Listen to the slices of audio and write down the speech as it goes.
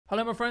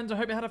Hello, my friends. I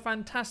hope you had a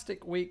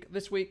fantastic week.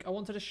 This week, I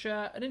wanted to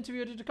share an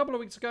interview I did a couple of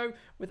weeks ago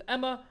with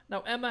Emma.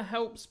 Now, Emma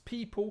helps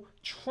people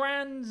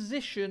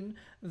transition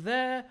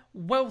their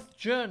wealth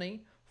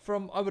journey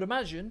from, I would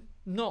imagine,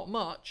 not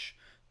much,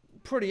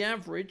 pretty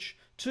average,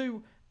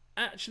 to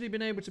actually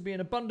being able to be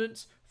in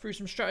abundance through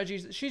some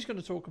strategies that she's going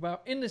to talk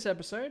about in this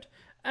episode.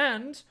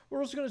 And we're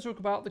also going to talk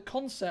about the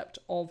concept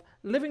of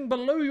living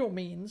below your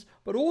means,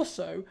 but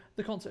also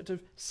the concept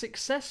of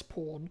success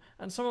porn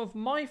and some of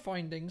my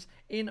findings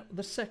in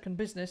the second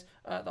business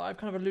that I've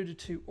kind of alluded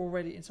to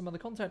already in some other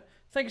content.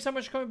 Thank you so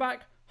much for coming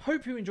back.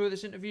 Hope you enjoy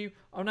this interview.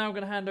 I'm now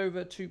going to hand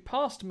over to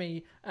past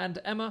me and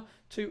Emma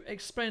to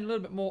explain a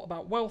little bit more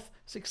about wealth,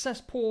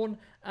 success porn,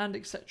 and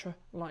etc.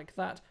 like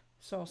that.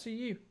 So I'll see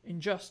you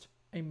in just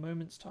a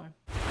moment's time.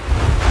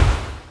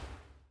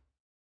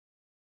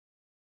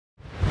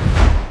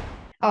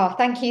 Oh,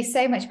 thank you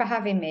so much for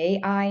having me.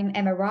 I'm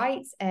Emma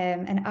Wright,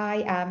 and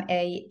I am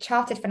a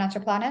chartered financial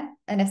planner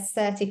and a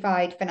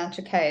certified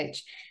financial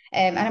coach.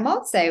 And I'm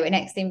also an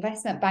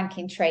ex-investment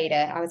banking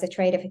trader. I was a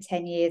trader for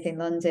 10 years in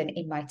London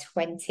in my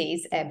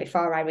 20s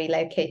before I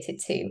relocated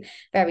to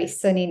very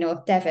sunny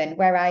North Devon,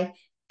 where I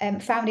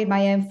founded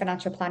my own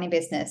financial planning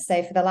business.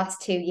 So for the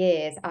last 2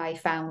 years, I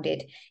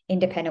founded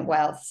Independent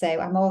Wealth. So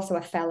I'm also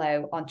a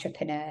fellow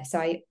entrepreneur. So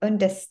I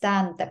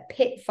understand the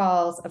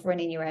pitfalls of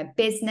running your own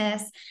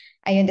business.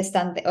 I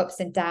understand the ups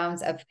and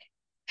downs of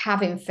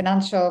having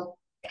financial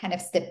kind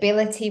of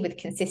stability with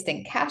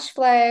consistent cash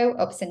flow,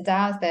 ups and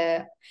downs,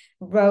 the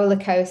roller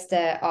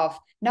coaster of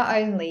not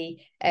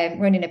only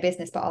running a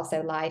business, but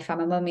also life. I'm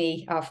a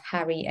mummy of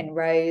Harry and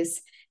Rose,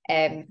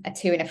 a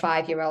 2 and a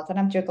 5-year-old, and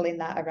I'm juggling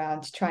that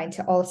around trying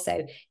to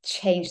also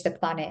change the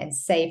planet and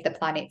save the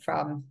planet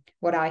from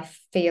what I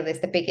feel is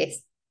the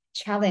biggest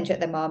challenge at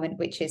the moment,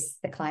 which is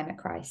the climate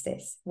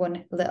crisis.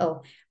 One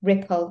little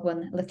ripple,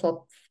 one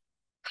little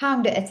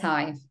pound at a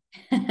time.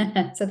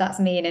 So that's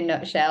me in a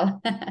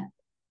nutshell.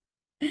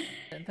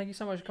 And thank you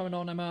so much for coming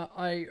on, Emma.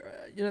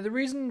 The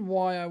reason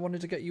why I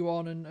wanted to get you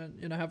on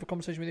and have a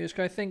conversation with you is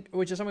because I think,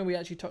 which is something we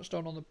actually touched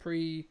on the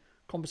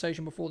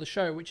pre-conversation before the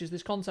show, which is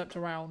this concept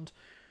around,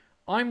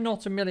 I'm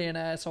not a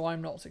millionaire, so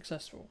I'm not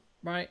successful,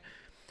 right?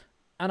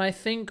 And I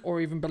think,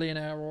 or even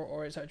billionaire,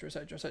 or et cetera, et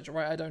cetera, et cetera,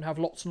 right? I don't have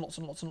lots and lots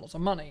and lots and lots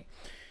of money.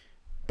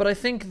 But I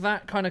think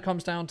that kind of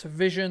comes down to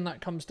vision.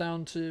 That comes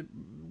down to,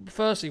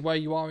 firstly, where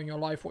you are in your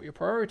life, what your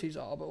priorities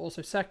are. But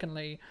also,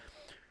 secondly,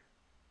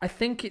 I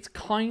think it's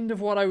kind of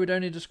what I would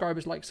only describe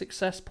as like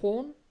success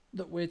porn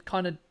that we're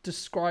kind of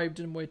described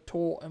and we're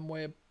taught and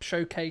we're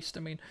showcased. I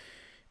mean,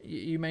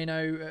 you may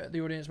know,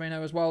 the audience may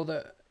know as well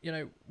that,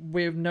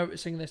 we're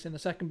noticing this in the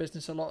second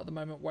business a lot at the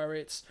moment, where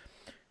it's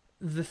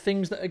the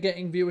things that are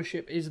getting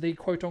viewership is the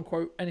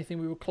quote-unquote anything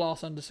we would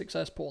class under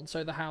success porn.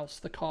 So the house,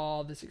 the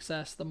car, the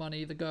success, the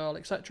money, the girl,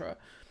 etc.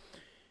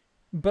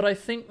 But I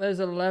think there's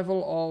a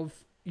level of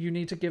you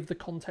need to give the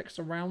context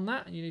around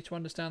that, and you need to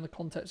understand the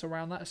context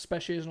around that,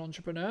 especially as an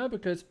entrepreneur,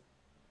 because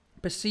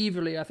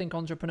perceivably, I think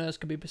entrepreneurs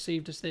can be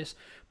perceived as this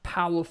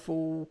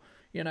powerful,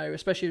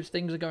 especially if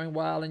things are going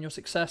well and you're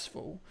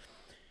successful.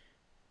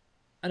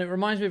 And it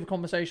reminds me of a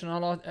conversation,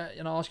 I'll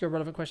ask you a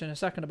relevant question in a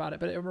second about it,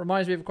 but it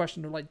reminds me of a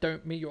question of like,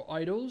 don't meet your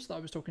idols, that I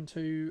was talking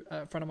to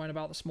a friend of mine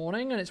about this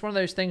morning. And it's one of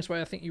those things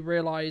where I think you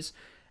realize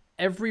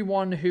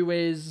everyone who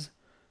is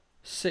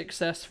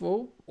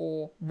successful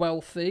or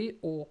wealthy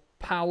or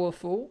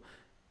powerful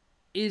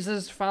is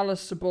as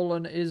fallible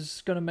and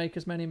is going to make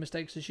as many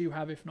mistakes as you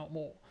have, if not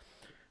more.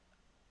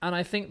 And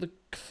I think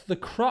the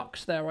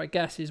crux there, I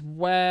guess, is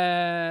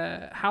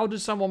how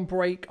does someone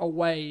break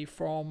away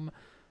from,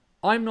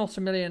 I'm not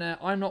a millionaire,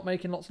 I'm not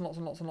making lots and lots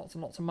and lots and lots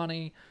and lots of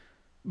money,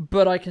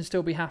 but I can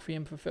still be happy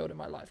and fulfilled in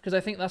my life? Because I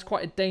think that's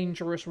quite a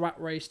dangerous rat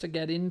race to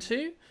get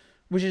into,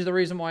 which is the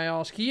reason why I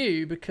ask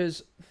you,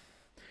 because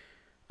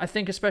I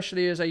think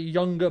especially as a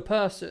younger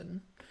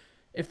person,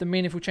 if the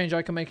meaningful change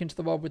I can make into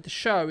the world with the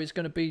show is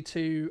going to be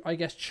to, I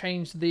guess,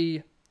 change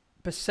the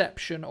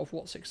perception of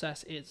what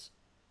success is,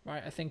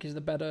 right? I think is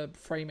the better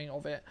framing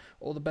of it,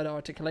 or the better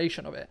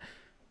articulation of it.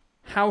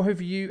 How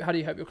do you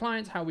help your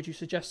clients? How would you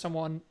suggest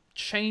someone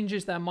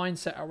changes their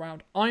mindset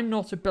around, I'm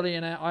not a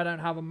billionaire, I don't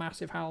have a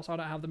massive house, I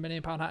don't have the £1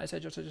 million hat,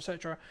 etc., etc.,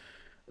 etc.,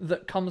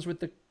 that comes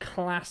with the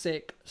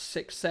classic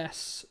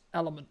success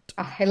element?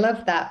 Oh, I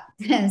love that.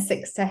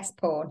 Success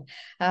porn.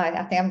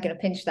 I think I'm going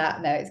to pinch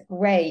that. No, it's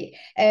great.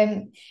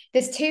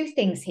 There's two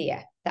things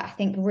here that I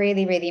think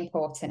really, really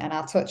important, and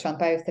I'll touch on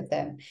both of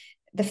them.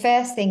 The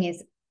first thing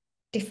is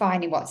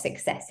defining what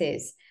success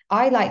is.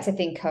 I like to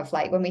think of,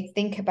 like, when we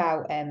think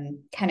about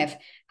kind of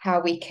how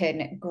we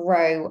can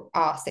grow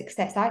our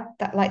success, I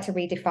like to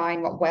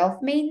redefine what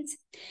wealth means.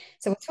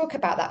 So we'll talk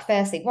about that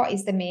firstly. What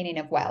is the meaning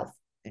of wealth?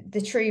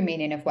 The true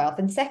meaning of wealth.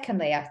 And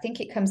secondly, I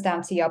think it comes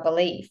down to your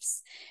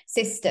beliefs,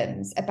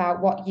 systems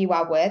about what you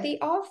are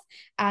worthy of.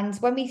 And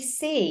when we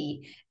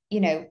see,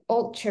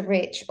 ultra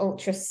rich,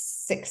 ultra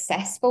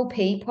successful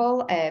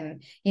people,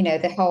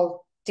 the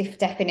whole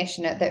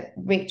definition of that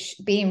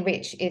being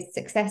rich is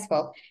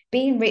successful.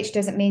 Being rich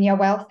doesn't mean you're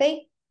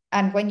wealthy.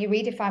 And when you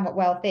redefine what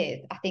wealth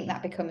is, I think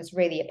that becomes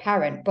really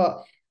apparent.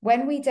 But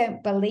when we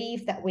don't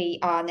believe that we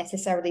are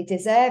necessarily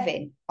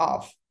deserving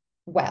of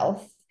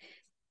wealth,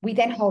 we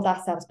then hold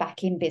ourselves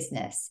back in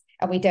business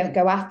and we don't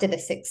go after the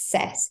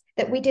success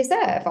that we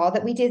deserve or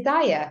that we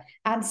desire.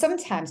 And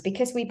sometimes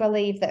because we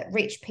believe that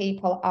rich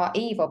people are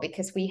evil,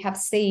 because we have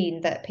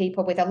seen that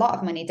people with a lot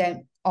of money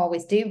don't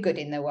always do good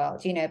in the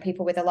world, you know,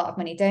 people with a lot of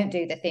money don't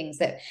do the things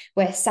that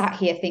we're sat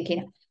here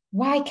thinking,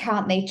 why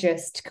can't they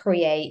just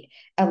create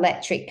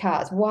electric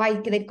cars? Why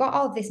they've got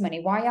all this money?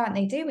 Why aren't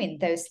they doing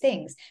those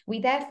things? We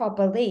therefore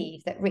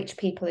believe that rich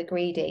people are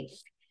greedy.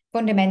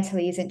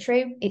 Fundamentally isn't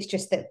true. It's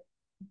just that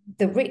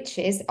the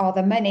riches or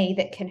the money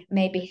that can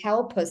maybe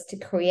help us to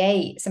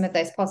create some of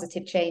those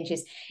positive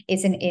changes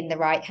isn't in the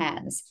right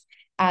hands.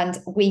 And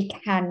we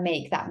can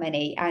make that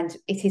money, and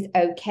it is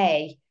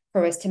okay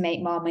for us to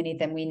make more money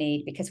than we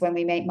need, because when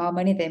we make more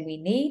money than we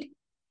need,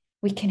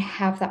 we can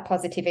have that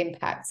positive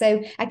impact.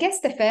 So I guess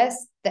the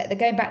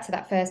going back to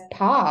that first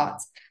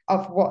part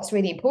of what's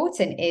really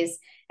important is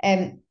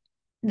the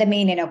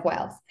meaning of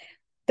wealth.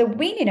 The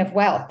meaning of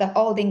wealth, the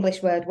Old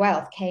English word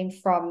wealth, came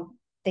from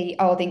the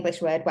Old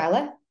English word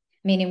weller,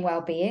 meaning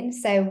well-being.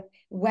 So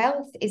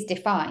wealth is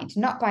defined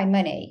not by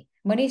money.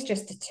 Money is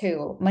just a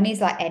tool. Money is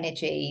like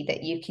energy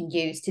that you can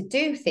use to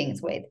do things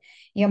with.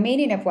 Your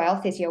meaning of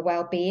wealth is your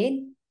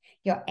well-being,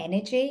 your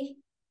energy,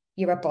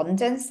 your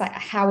abundance. Like,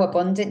 how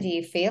abundant do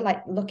you feel?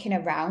 Like looking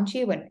around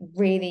you and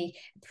really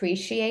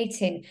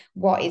appreciating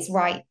what is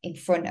right in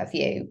front of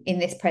you in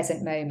this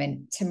present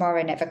moment.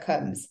 Tomorrow never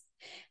comes.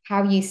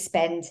 How you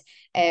spend,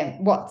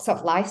 what sort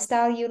of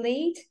lifestyle you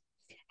lead,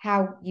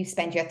 how you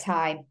spend your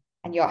time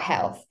and your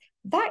health.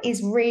 That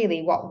is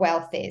really what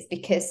wealth is,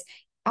 because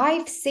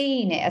I've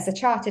seen it as a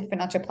chartered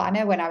financial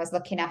planner when I was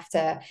looking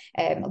after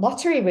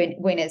lottery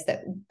winners,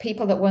 that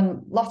people that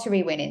won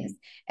lottery winnings,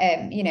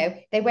 you know,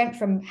 they went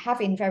from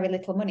having very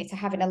little money to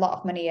having a lot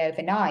of money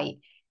overnight.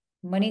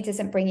 Money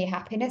doesn't bring you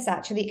happiness.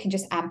 Actually, it can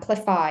just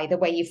amplify the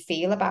way you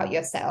feel about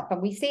yourself.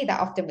 And we see that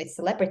often with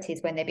celebrities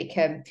when they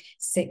become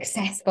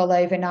successful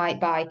overnight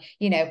by,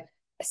 you know,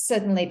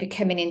 suddenly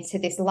becoming into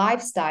this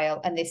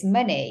lifestyle and this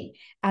money,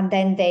 and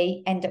then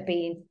they end up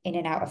being in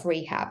and out of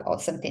rehab or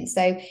something.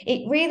 So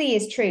it really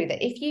is true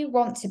that if you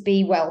want to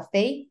be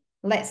wealthy,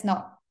 let's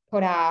not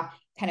put our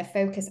kind of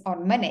focus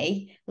on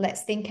money.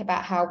 Let's think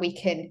about how we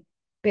can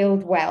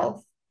build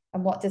wealth,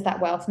 and what does that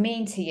wealth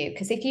mean to you?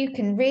 Because if you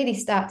can really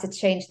start to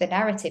change the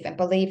narrative and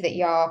believe that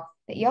your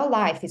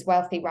life is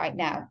wealthy right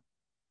now,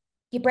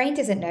 your brain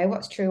doesn't know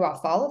what's true or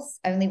false,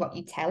 only what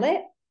you tell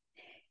it.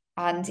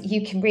 And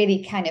you can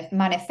really kind of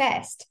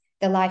manifest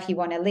the life you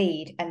want to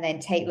lead, and then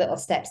take little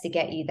steps to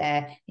get you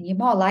there. And you're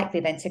more likely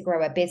then to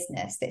grow a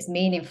business that's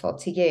meaningful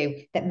to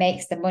you, that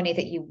makes the money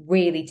that you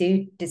really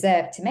do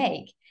deserve to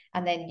make.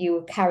 And then you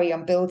will carry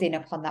on building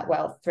upon that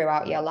wealth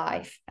throughout your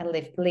life and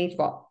lead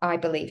what I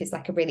believe is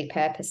like a really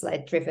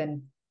purpose-led,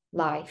 driven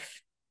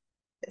life.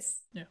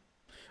 Yeah.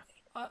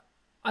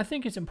 I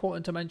think it's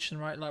important to mention,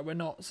 right? Like, we're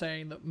not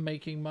saying that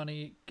making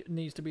money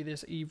needs to be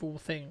this evil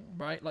thing,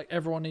 right? Like,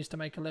 everyone needs to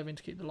make a living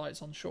to keep the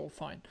lights on, sure,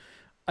 fine.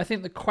 I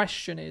think the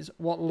question is,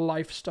 what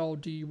lifestyle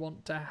do you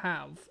want to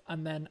have?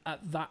 And then at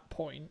that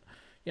point,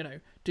 you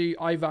know,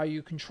 I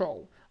value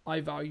control?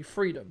 I value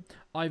freedom.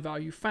 I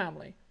value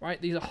family,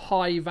 right? These are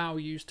high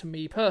values to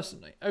me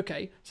personally.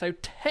 Okay, so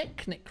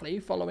technically,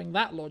 following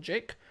that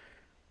logic,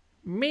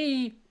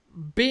 me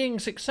being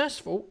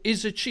successful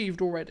is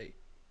achieved already,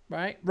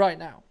 right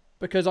now.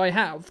 Because I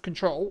have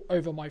control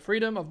over my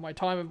freedom, of my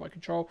time, of my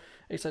control,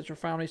 etc.,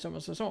 family, so on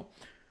and so on.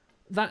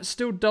 That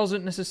still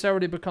doesn't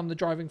necessarily become the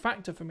driving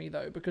factor for me,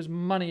 though, because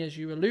money, as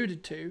you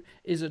alluded to,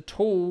 is a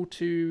tool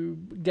to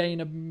gain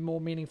a more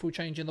meaningful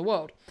change in the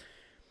world.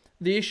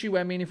 The issue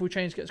where meaningful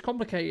change gets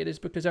complicated is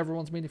because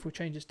everyone's meaningful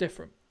change is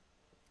different,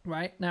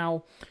 right?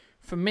 Now,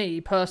 for me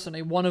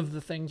personally, one of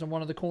the things and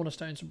one of the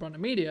cornerstones of Brunner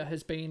Media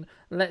has been,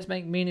 let's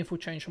make meaningful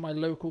change for my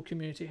local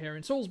community here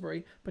in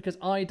Salisbury, because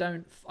I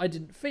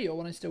didn't feel,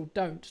 and I still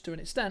don't to an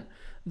extent,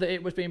 that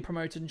it was being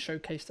promoted and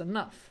showcased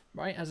enough,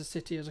 right, as a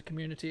city, as a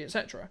community,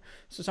 etc.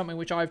 So something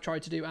which I've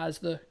tried to do as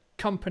the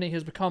company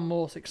has become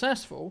more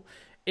successful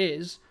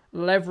is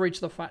leverage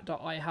the fact that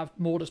I have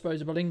more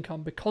disposable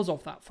income because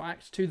of that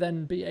fact, to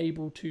then be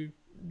able to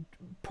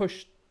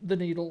push the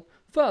needle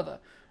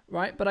further,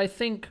 right? But I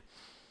think,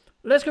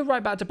 let's go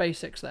right back to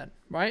basics then,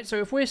 right? So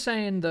if we're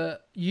saying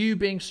that you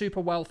being super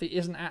wealthy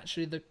isn't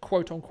actually the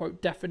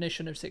quote-unquote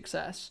definition of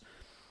success,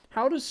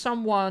 how does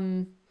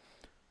someone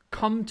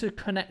come to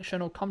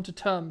connection or come to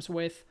terms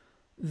with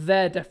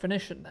their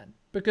definition then?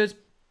 Because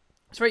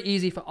it's very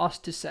easy for us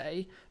to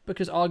say,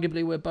 because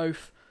arguably we're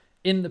both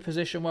in the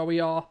position where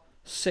we are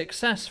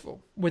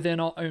successful within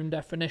our own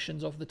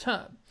definitions of the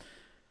term.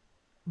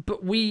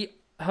 But we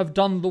have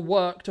done the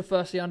work to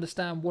firstly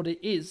understand what it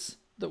is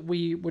that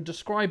we would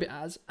describe it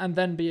as, and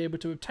then be able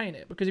to obtain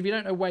it. Because if you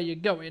don't know where you're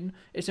going,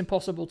 it's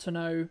impossible to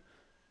know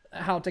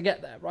how to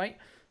get there, right?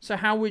 So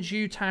how would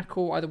you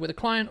tackle, either with a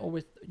client or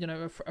with, you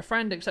know, a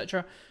friend,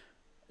 etc.,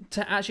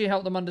 to actually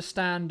help them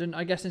understand, and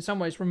I guess in some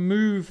ways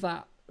remove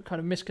that kind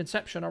of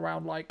misconception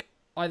around, like,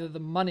 either the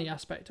money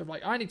aspect of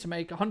like, I need to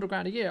make 100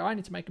 grand a year, I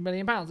need to make £1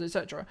 million,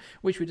 etc.,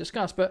 which we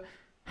discussed, but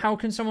how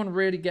can someone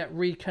really get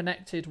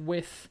reconnected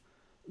with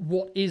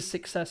what is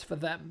success for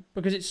them?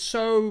 Because it's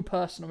so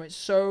personal, it's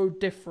so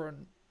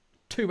different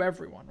to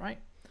everyone, right?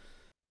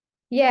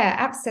 Yeah,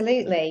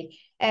 absolutely.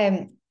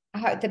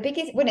 The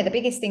biggest one of the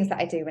biggest things that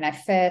I do when I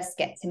first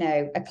get to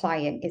know a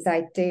client is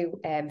I do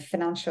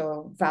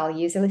financial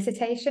values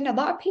elicitation. A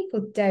lot of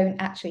people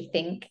don't actually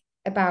think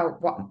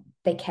about what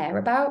they care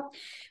about.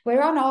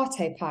 We're on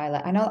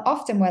autopilot, and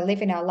often we're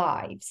living our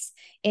lives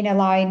in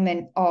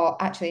alignment,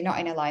 or actually not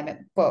in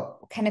alignment, but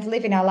kind of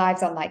living our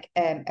lives on like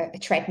a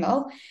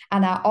treadmill.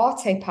 And our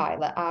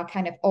autopilot are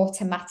kind of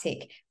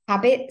automatic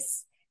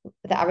habits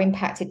that are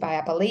impacted by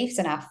our beliefs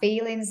and our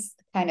feelings,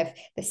 kind of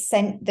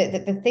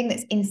the thing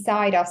that's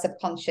inside our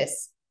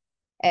subconscious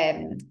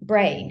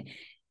brain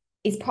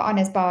is put on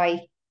us by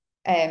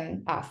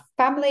our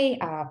family,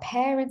 our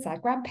parents, our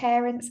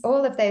grandparents.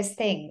 All of those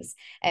things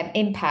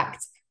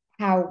impact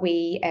how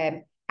we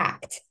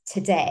act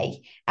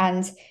today.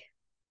 And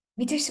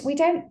we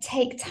don't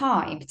take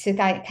time to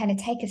kind of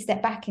take a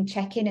step back and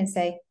check in and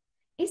say,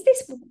 is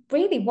this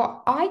really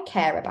what I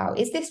care about?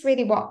 Is this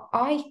really what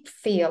I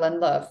feel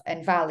and love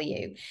and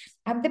value?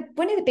 And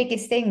one of the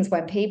biggest things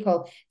when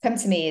people come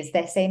to me is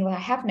they're saying, well, I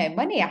have no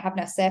money, I have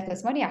no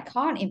surplus money, I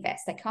can't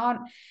invest, I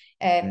can't,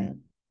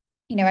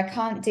 I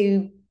can't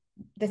do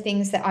the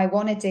things that I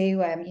want to do.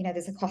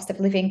 There's a cost of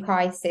living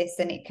crisis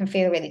and it can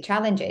feel really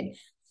challenging.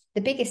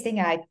 The biggest thing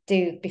I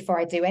do before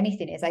I do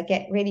anything is I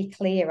get really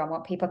clear on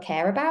what people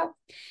care about,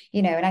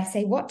 and I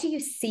say, what do you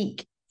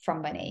seek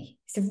from money?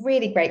 It's a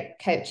really great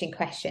coaching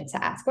question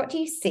to ask. What do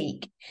you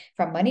seek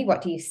from money?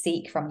 What do you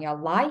seek from your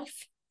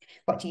life?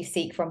 What do you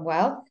seek from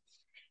wealth?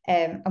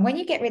 And when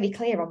you get really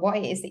clear on what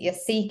it is that you're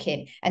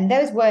seeking, and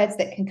those words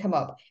that can come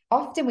up,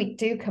 often we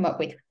do come up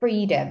with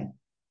freedom.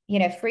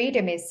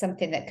 Freedom is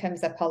something that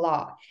comes up a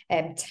lot.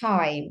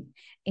 Time,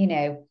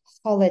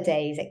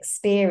 holidays,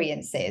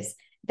 experiences,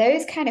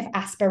 those kind of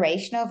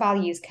aspirational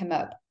values come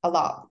up a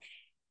lot.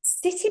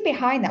 Sitting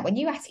behind that, when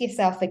you ask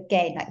yourself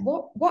again, like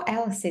what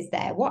else is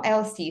there? What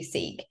else do you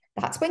seek?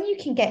 That's when you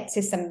can get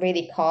to some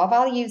really core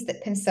values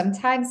that can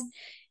sometimes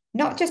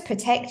not just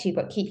protect you,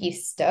 but keep you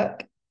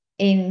stuck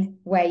in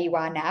where you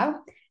are now.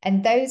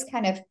 And those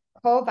kind of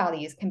core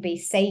values can be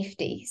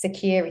safety,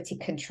 security,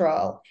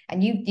 control.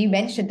 And you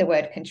mentioned the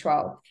word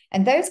control.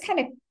 And those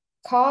kind of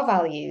core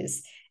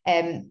values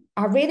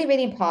are really,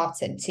 really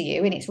important to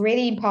you. And it's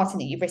really important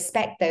that you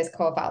respect those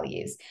core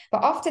values.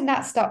 But often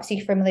that stops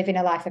you from living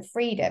a life of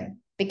freedom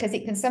because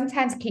it can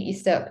sometimes keep you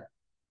stuck,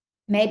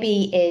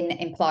 maybe in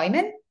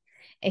employment.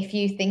 If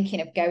you're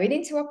thinking of going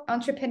into an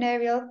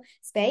entrepreneurial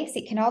space,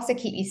 it can also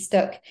keep you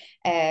stuck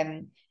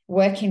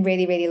working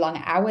really, really long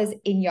hours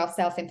in your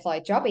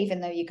self-employed job.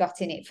 Even though you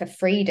got in it for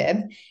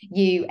freedom,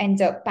 you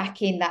end up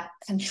back in that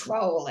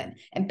control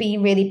and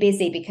being really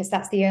busy, because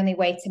that's the only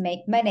way to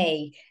make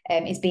money,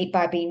 is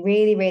by being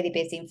really, really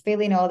busy and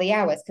filling all the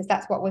hours, because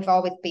that's what we've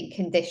always been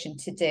conditioned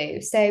to do.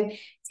 So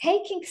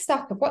taking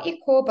stock of what your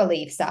core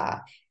beliefs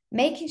are,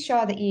 making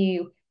sure that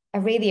you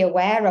are really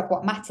aware of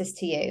what matters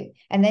to you,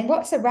 and then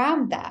what's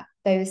around that,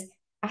 those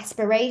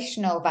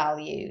aspirational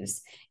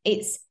values.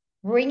 It's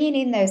bringing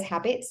in those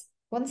habits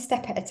one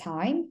step at a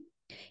time.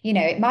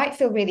 It might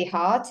feel really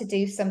hard to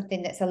do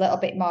something that's a little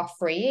bit more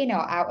freeing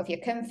or out of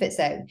your comfort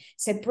zone.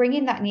 So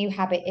bringing that new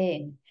habit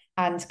in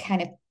and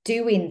kind of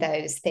doing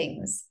those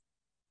things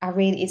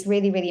is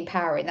really, really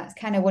empowering. That's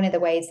kind of one of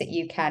the ways that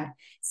you can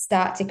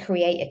start to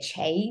create a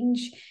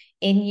change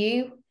in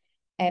you.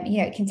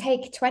 It can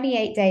take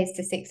 28 days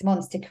to 6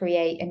 months to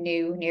create a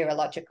new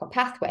neurological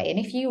pathway. And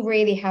if you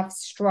really have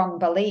strong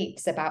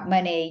beliefs about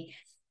money,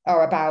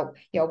 or about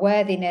your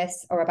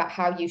worthiness, or about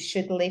how you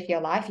should live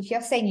your life, if you're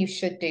saying you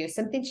should do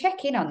something,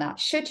 check in on that.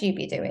 Should you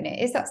be doing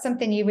it? Is that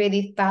something you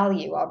really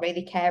value or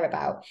really care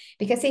about?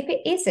 Because if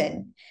it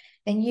isn't,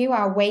 then you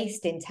are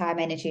wasting time,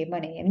 energy, and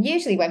money. And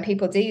usually when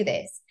people do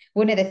this,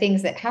 one of the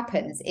things that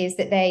happens is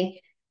that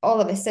they all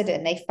of a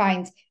sudden they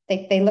find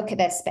they look at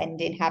their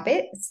spending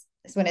habits.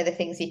 It's one of the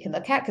things you can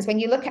look at, because when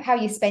you look at how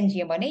you spend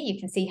your money, you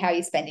can see how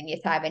you're spending your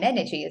time and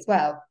energy as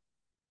well.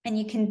 And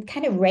you can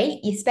kind of rate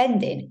your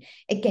spending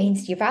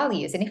against your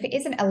values. And if it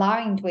isn't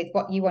aligned with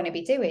what you want to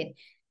be doing,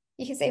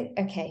 you can say,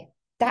 okay,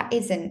 that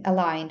isn't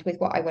aligned with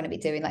what I want to be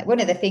doing. Like one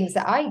of the things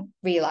that I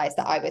realized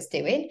that I was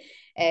doing,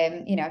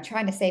 I'm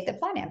trying to save the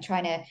planet. I'm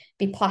trying to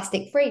be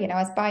plastic free. And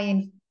I was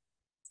buying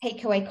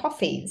takeaway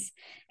coffees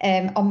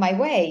on my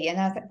way. And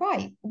I was like,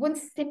 right, one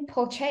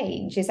simple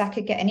change is I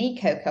could get an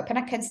eco cup and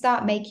I can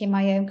start making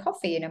my own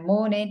coffee in the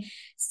morning,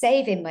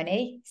 saving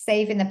money,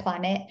 saving the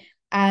planet.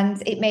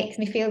 And it makes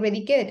me feel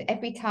really good.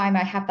 Every time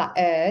I have that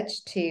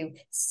urge to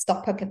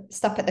stop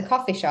at the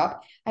coffee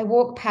shop, I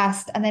walk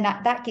past, and then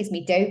that gives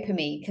me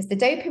dopamine, because the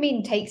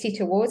dopamine takes you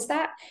towards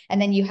that.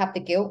 And then you have the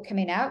guilt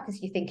coming out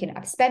because you're thinking,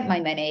 I've spent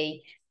my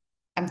money,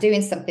 I'm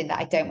doing something that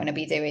I don't want to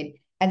be doing.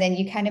 And then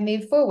you kind of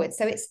move forward.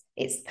 So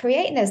it's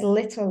creating those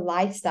little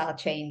lifestyle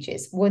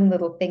changes, one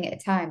little thing at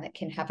a time, that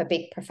can have a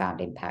big, profound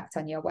impact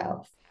on your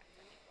wealth.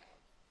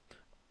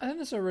 I think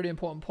that's a really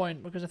important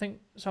point, because I think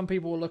some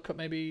people will look at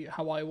maybe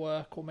how I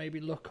work, or maybe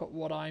look at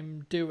what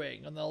I'm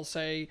doing, and they'll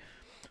say,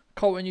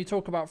 Colton, you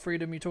talk about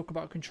freedom, you talk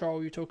about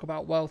control, you talk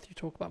about wealth, you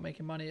talk about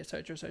making money,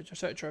 etc., etc.,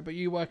 etc. But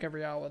you work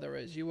every hour there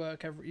is. You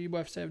work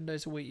 7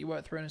 days a week. You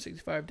work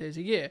 365 days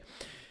a year.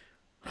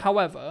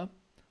 However,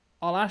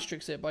 I'll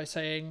asterisk it by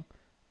saying,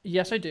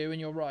 yes, I do, and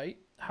you're right.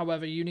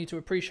 However, you need to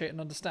appreciate and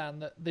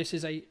understand that this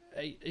is a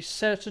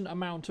certain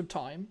amount of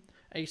time,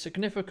 a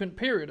significant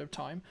period of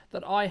time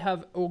that I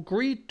have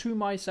agreed to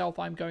myself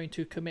I'm going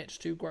to commit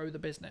to grow the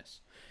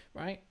business,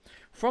 right?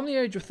 From the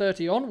age of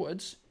 30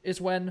 onwards is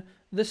when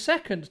the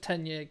second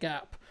 10-year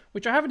gap,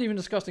 which I haven't even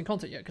discussed in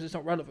content yet because it's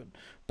not relevant,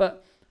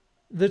 but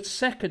the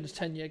second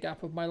 10-year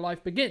gap of my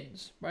life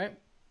begins, right?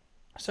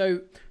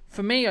 So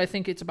for me, I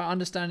think it's about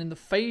understanding the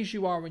phase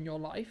you are in your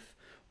life,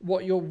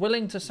 what you're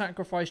willing to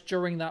sacrifice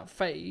during that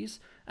phase,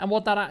 and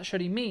what that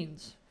actually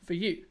means for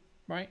you,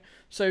 right?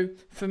 So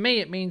for me,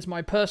 it means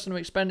my personal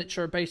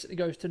expenditure basically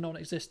goes to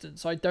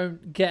non-existence. I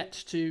don't get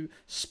to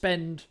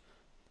spend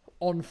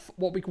on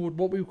what we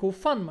call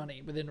fun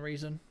money within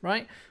reason,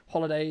 right?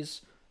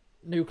 Holidays,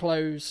 new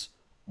clothes,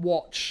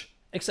 watch,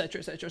 etc.,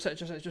 etc.,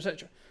 etc., etc.,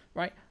 etc.,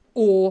 right?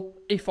 Or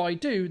if I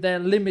do, they're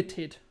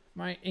limited,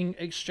 right, in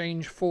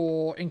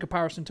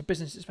comparison to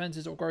business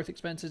expenses or growth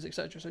expenses,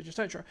 etc., etc.,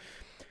 etc.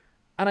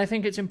 And I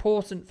think it's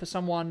important for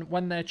someone,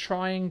 when they're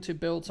trying to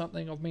build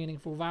something of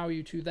meaningful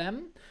value to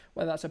them,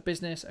 whether that's a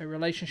business, a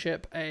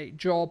relationship, a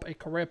job, a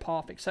career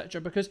path,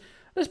 etc. Because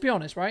let's be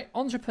honest, right?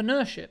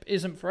 Entrepreneurship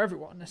isn't for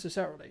everyone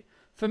necessarily.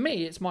 For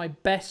me, it's my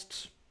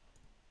best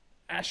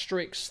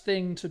asterisk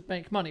thing to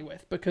make money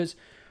with, because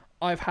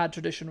I've had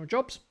traditional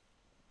jobs.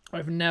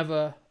 I've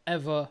never,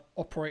 ever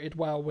operated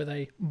well with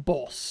a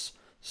boss,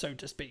 so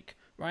to speak,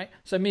 right?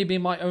 So me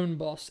being my own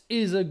boss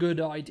is a good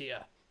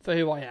idea for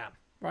who I am,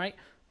 right?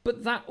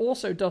 But that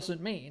also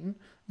doesn't mean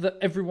that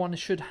everyone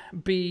should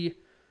be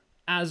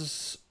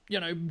as,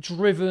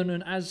 driven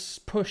and as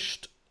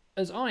pushed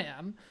as I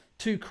am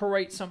to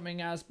create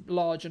something as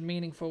large and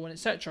meaningful and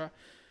etc.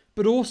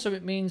 But also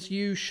it means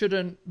you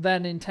shouldn't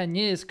then in 10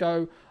 years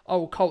go,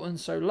 oh,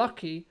 Colton's so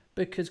lucky,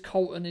 because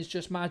Colton is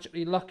just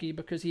magically lucky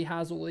because he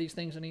has all these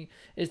things and he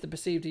is the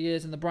perceived he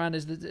is and the brand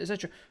is,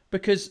 etc.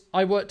 Because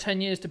I worked 10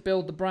 years to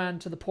build the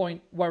brand to the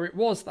point where it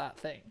was that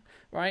thing,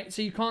 right?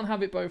 So you can't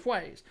have it both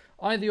ways.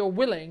 Either you're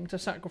willing to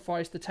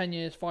sacrifice the 10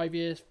 years, 5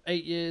 years,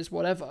 8 years,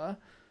 whatever,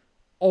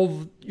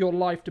 of your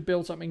life to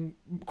build something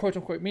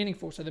quote-unquote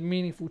meaningful, so the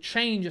meaningful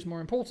change is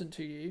more important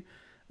to you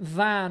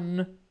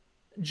than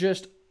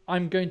just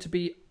I'm going to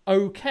be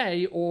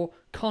okay or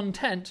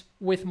content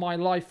with my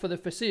life for the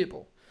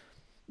foreseeable.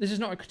 This is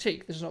not a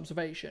critique, this is an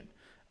observation.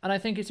 And I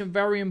think it's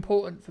very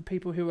important for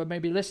people who are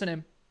maybe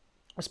listening,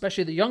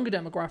 especially the younger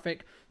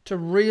demographic, to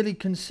really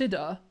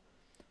consider,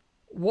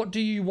 what do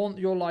you want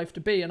your life to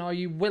be? And are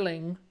you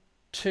willing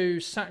to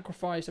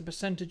sacrifice a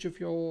percentage of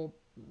your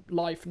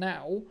life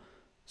now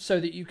so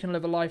that you can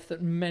live a life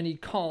that many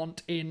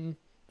can't in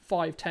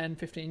 5, 10,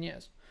 15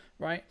 years,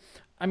 right?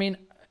 I mean,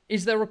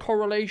 is there a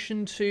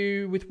correlation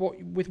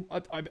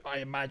I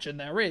imagine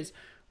there is,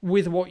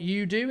 with what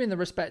you do in the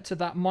respect to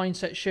that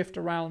mindset shift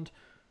around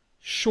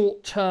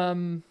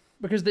short-term,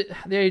 because the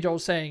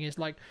age-old saying is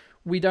like,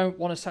 we don't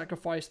want to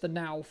sacrifice the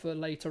now for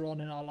later on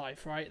in our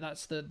life, right?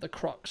 That's the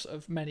crux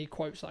of many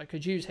quotes that I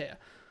could use here.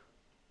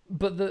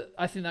 But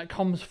I think that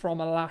comes from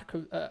a lack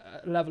of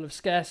level of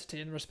scarcity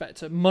in respect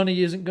to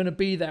money isn't going to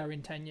be there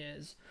in 10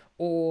 years,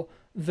 or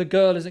the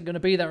girl isn't going to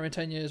be there in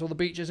 10 years, or the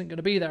beach isn't going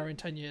to be there in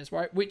 10 years,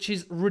 right? Which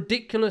is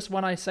ridiculous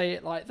when I say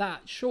it like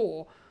that,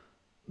 sure.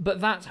 But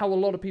that's how a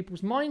lot of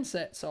people's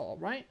mindsets are,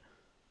 right?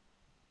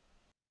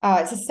 Oh,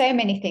 it's just so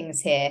many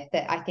things here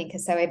that I think are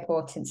so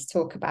important to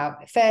talk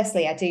about.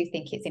 Firstly, I do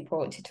think it's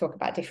important to talk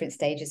about different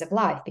stages of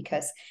life,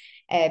 because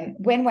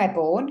when we're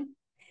born,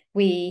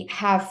 we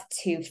have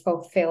to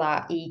fulfill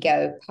our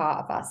ego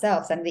part of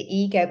ourselves. And the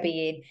ego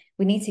being,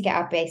 we need to get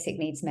our basic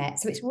needs met.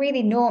 So it's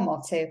really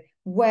normal to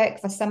work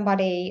for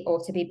somebody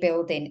or to be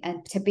building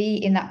and to be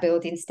in that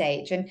building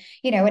stage. And,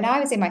 when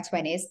I was in my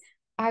 20s,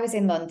 I was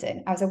in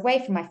London. I was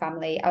away from my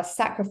family. I was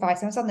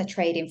sacrificing. I was on the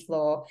trading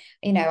floor.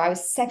 I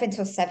was 7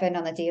 till 7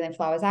 on the dealing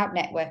floor. I was out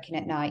networking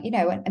at night,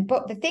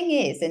 but the thing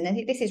is, and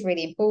this is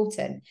really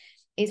important,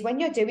 is when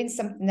you're doing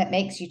something that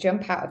makes you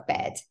jump out of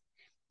bed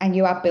and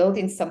you are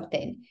building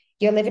something,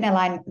 you're living in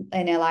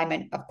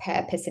alignment of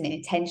purpose and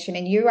intention,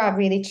 and you are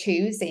really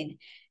choosing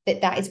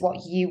that is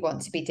what you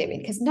want to be doing,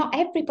 because not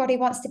everybody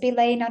wants to be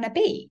laying on a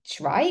beach,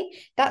 right?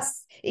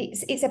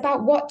 It's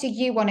about, what do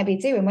you want to be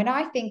doing? When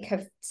I think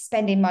of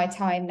spending my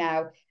time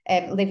now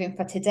living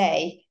for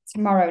today,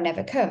 tomorrow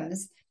never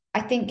comes.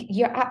 I think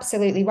you're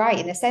absolutely right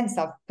in the sense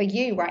of, for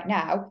you right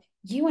now,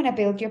 you want to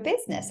build your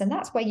business, and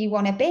that's where you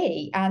want to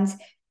be. And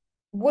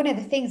one of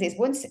the things is,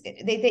 once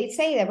they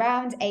say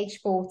around age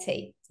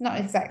 40, it's not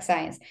exact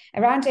science,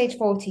 around age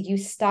 40, you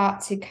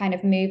start to kind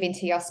of move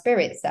into your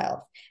spirit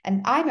self.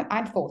 And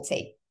I'm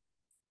 40.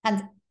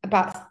 And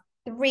about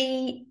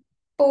 3-4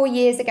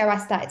 years ago, I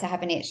started to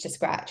have an itch to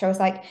scratch. I was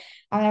like,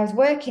 I was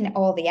working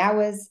all the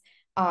hours.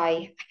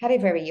 I had a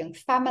very young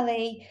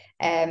family,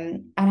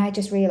 and I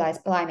just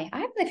realized, blimey,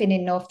 I'm living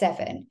in North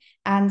Devon,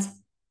 and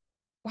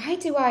why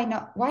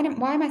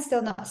am I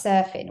still not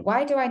surfing?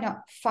 Why do I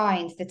not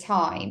find the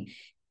time?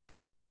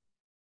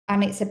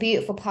 And it's a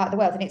beautiful part of the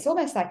world. And it's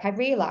almost like I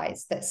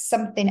realized that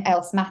something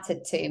else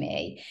mattered to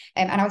me.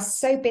 And I was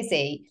so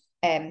busy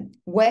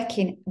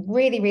working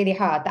really, really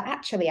hard that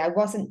actually I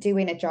wasn't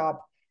doing a job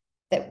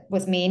that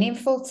was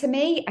meaningful to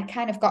me. I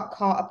kind of got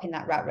caught up in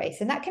that rat race.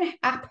 And that can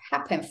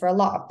happen for a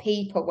lot of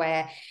people,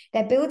 where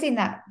they're building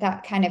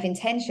that kind of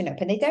intention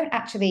up, and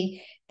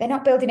they're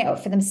not building it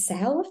up for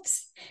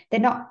themselves.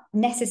 They're not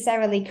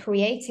necessarily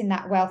creating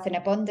that wealth and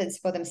abundance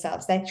for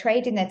themselves. They're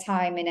trading their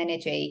time and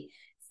energy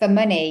for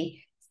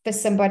money for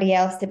somebody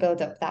else to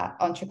build up that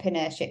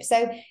entrepreneurship.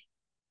 So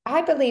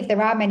I believe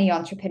there are many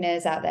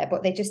entrepreneurs out there,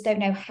 but they just don't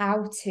know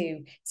how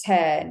to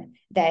turn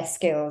their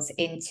skills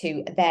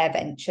into their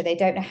venture. They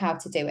don't know how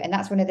to do it. And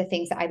that's one of the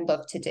things that I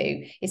love to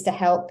do, is to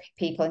help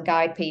people and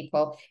guide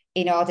people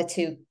in order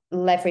to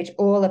leverage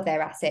all of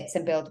their assets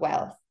and build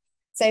wealth.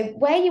 So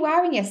where you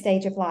are in your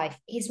stage of life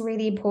is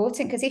really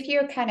important, because if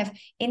you're kind of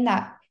in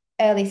that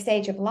early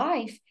stage of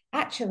life,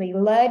 actually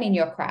learning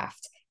your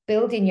craft,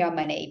 building your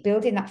money,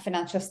 building that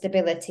financial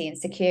stability and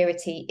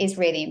security is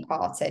really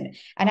important.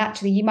 And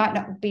actually, you might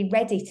not be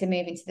ready to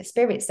move into the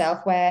spirit self,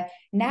 where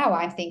now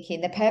I'm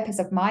thinking the purpose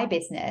of my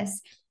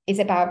business is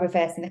about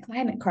reversing the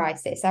climate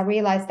crisis. I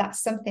realize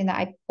that's something that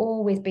I've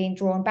always been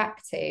drawn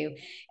back to.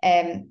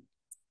 And,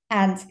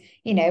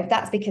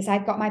 that's because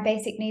I've got my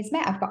basic needs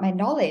met. I've got my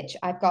knowledge.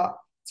 I've got,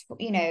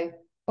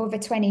 over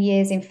 20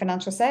 years in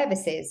financial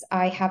services.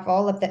 I have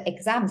all of the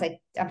exams.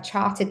 I'm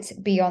chartered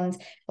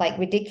beyond like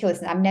ridiculous,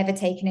 and I'm never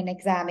taking an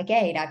exam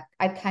again.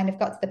 I've kind of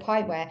got to the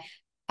point where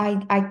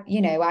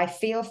I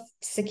feel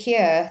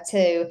secure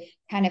to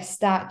kind of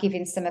start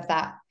giving some of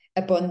that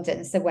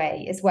abundance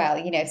away as well,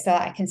 so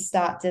that I can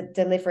start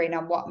delivering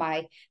on what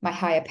my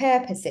higher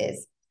purpose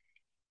is.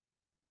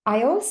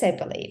 I also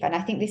believe, and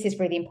I think this is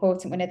really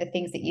important, one of the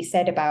things that you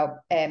said about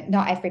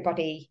not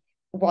everybody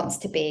wants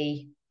to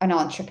be an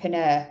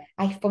entrepreneur.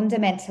 I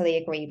fundamentally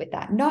agree with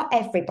that. Not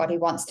everybody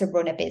wants to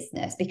run a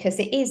business, because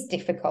it is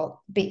difficult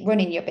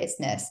running your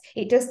business.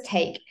 It does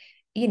take,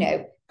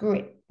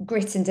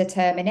 grit and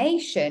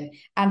determination.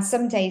 And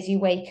some days you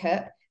wake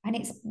up and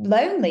it's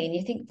lonely and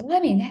you think,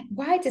 blimey,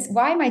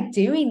 why am I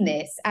doing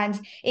this? And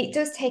it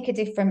does take a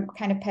different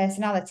kind of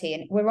personality,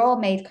 and we're all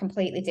made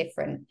completely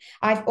different.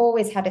 I've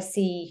always had a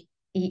CEO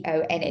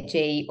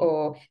energy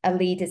or a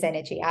leader's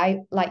energy. I,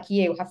 like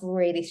you, have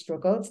really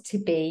struggled to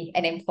be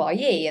an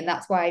employee, and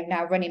that's why I'm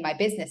now running my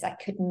business. I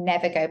could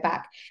never go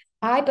back.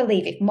 I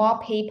believe if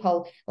more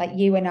people like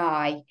you and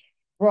I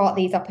brought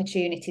these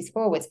opportunities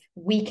forwards,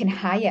 we can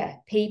hire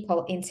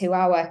people into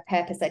our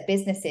purpose-led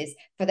businesses.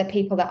 For the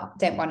people that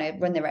don't want to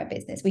run their own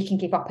business, we can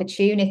give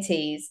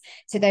opportunities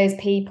to those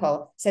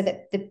people, so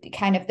that the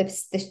kind of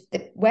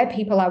the where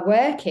people are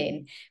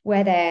working,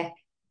 where they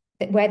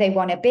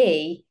want to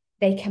be,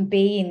 they can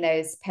be in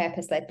those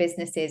purpose-led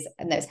businesses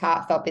and those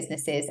heartfelt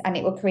businesses, and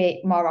it will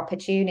create more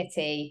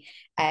opportunity,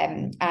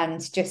 and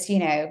just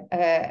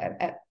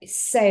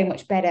so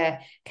much better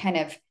kind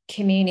of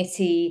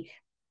community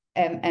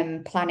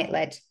and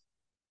planet-led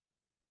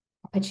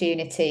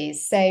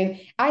opportunities. So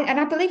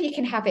I believe you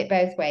can have it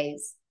both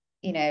ways.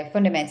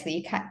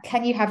 Fundamentally,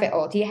 can you have it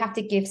all? Do you have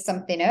to give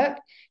something up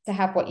to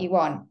have what you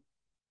want?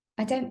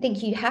 I don't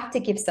think you have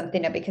to give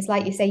something up, because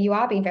like you say, you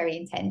are being very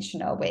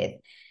intentional with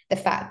the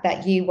fact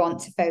that you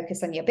want to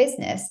focus on your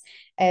business.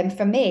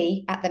 For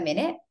me at the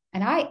minute,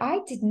 and I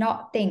did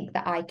not think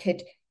that I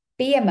could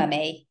be a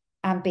mummy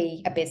and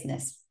be a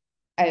business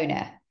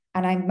owner,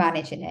 and I'm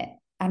managing it.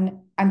 And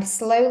I'm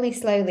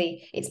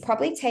slowly, it's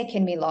probably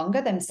taken me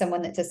longer than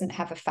someone that doesn't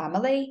have a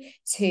family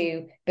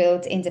to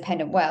build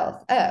independent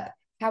wealth up.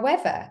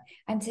 However,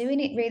 I'm doing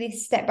it really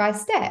step by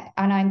step,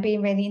 and I'm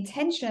being really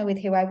intentional with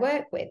who I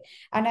work with,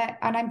 and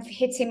I'm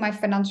hitting my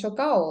financial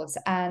goals.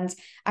 And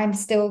I'm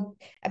still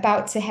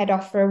about to head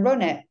off for a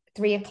run at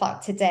 3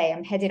 o'clock today.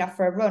 I'm heading off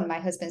for a run. My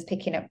husband's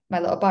picking up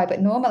my little boy,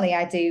 but normally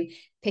I do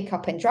pick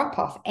up and drop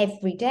off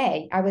every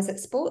day. I was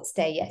at sports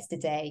day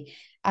yesterday,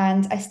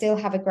 and I still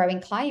have a growing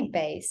client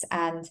base.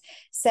 And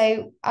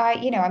so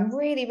I'm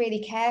really,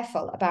 really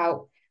careful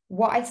about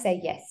what I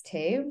say yes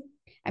to.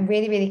 I'm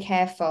really, really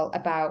careful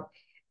about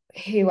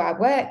who I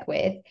work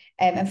with.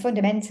 And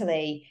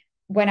fundamentally,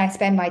 when I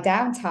spend my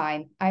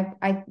downtime,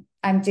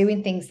 I'm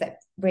doing things that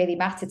really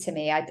matter to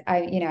me.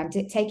 I'm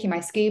taking my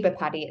scuba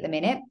paddy at the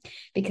minute,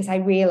 because I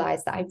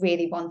realized that I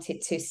really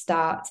wanted to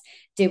start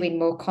doing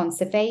more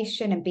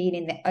conservation and being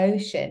in the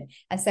ocean.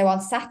 And so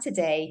on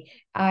Saturday,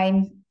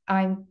 I'm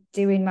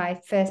doing my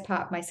first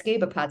part of my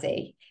scuba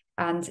paddy.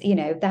 And,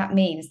 that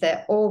means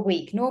that all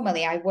week,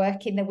 normally I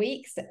work in the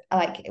weeks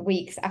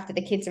after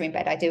the kids are in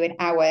bed, I do an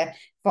hour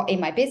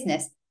in my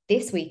business.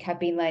 This week I've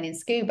been learning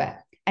scuba,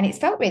 and it's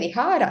felt really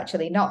hard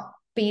actually not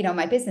being on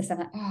my business. I'm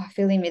like,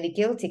 feeling really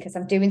guilty, because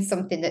I'm doing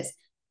something that's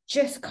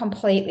just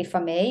completely for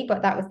me,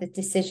 but that was the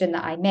decision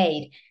that I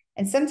made.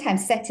 And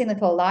sometimes setting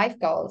little life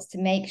goals to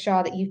make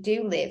sure that you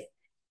do live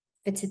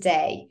for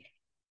today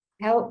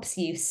helps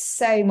you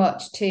so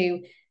much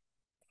to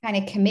kind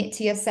of commit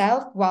to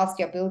yourself whilst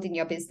you're building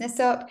your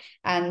business up,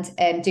 and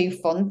do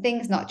fun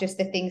things, not just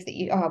the things that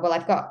you, oh, well,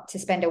 I've got to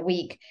spend a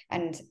week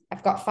and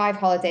I've got 5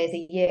 holidays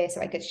a year,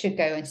 so should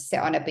go and sit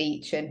on a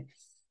beach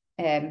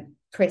and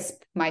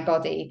crisp my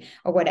body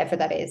or whatever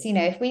that is. You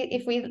know,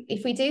 if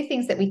we do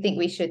things that we think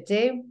we should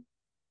do,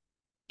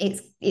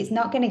 it's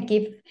not going to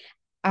give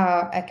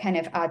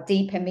our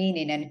deeper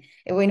meaning, and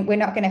we're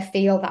not going to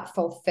feel that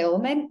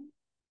fulfillment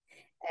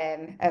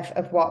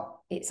of what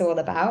it's all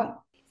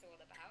about.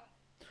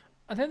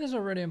 I think there's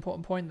a really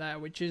important point there,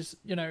 which is,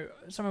 you know,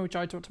 something which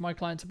I talk to my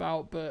clients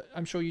about, but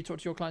I'm sure you talk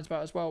to your clients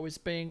about as well, is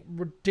being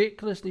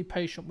ridiculously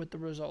patient with the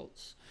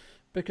results.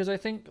 Because I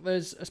think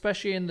there's,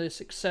 especially in the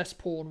success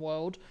porn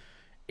world,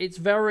 it's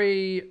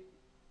very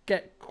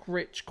get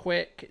rich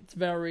quick. It's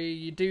very,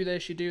 you do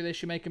this, you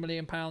make £1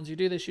 million, you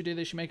do this, you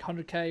make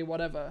 100k,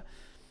 whatever.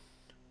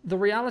 The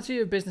reality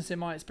of business, in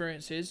my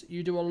experience, is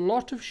you do a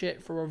lot of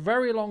shit for a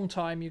very long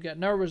time, you get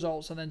no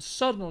results, and then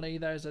suddenly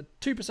there's a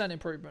 2%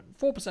 improvement,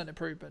 4%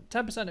 improvement,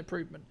 10%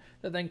 improvement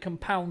that then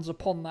compounds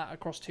upon that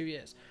across 2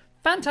 years.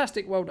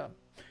 Fantastic, well done.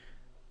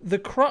 The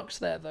crux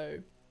there, though,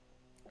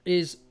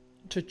 is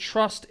to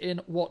trust in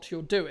what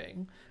you're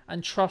doing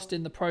and trust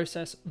in the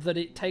process that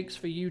it takes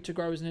for you to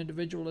grow as an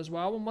individual as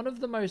well. And one of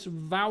the most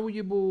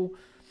valuable,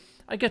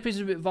 I guess, pieces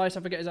of advice,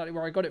 I forget exactly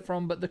where I got it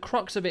from, but the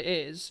crux of it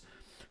is,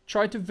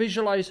 try to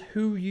visualize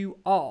who you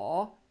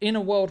are in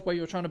a world where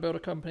you're trying to build a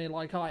company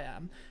like I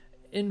am,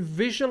 and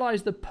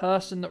visualize the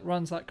person that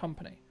runs that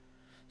company.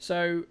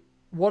 So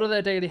what are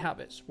their daily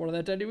habits? What are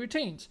their daily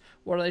routines?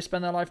 What do they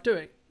spend their life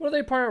doing? What do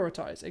they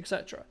prioritize,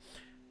 etc.?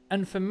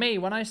 And for me,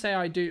 when I say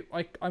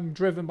I'm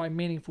driven by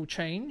meaningful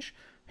change,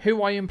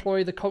 who I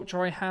employ, the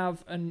culture I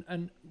have,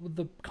 and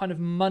the kind of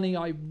money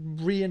I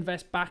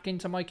reinvest back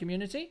into my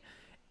community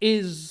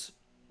is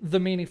the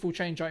meaningful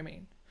change I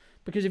mean.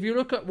 Because if you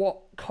look at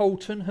what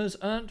Colton has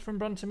earned from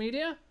Brunter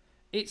Media,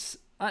 it's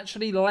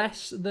actually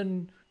less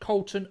than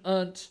Colton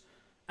earned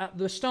at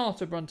the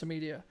start of Brunter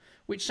Media,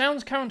 which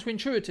sounds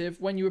counterintuitive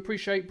when you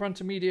appreciate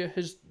Brunter Media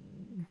has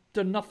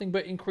done nothing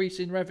but increase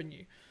in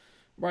revenue,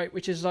 right?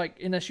 Which is like,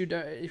 if you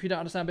don't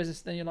understand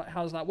business, then you're like,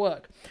 how does that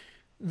work?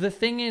 The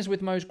thing is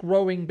with most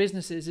growing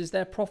businesses is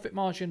their profit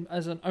margin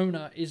as an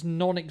owner is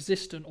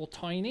non-existent or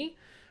tiny,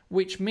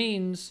 which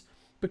means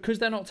because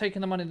they're not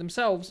taking the money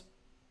themselves,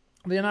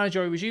 the analogy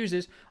I always use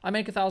is, I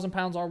make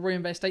 £1,000, I'll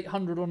reinvest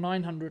 800 or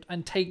 900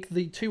 and take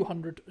the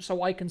 200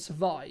 so I can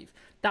survive.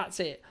 That's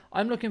it.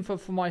 I'm looking for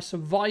my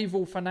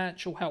survival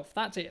financial health.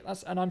 That's it.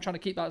 And I'm trying to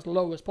keep that as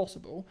low as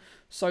possible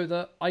so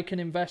that I can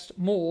invest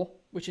more,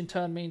 which in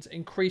turn means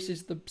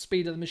increases the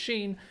speed of the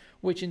machine,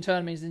 which in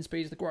turn means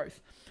speeds the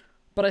growth.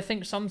 But I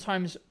think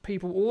sometimes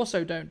people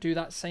also don't do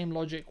that same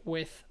logic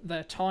with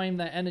their time,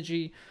 their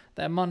energy,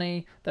 their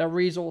money, their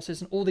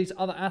resources, and all these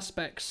other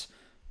aspects.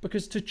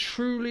 Because to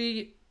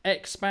truly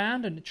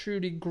expand and to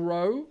truly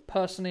grow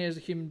personally as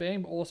a human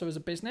being, but also as a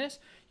business,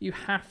 you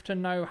have to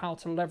know how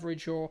to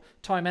leverage your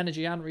time,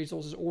 energy, and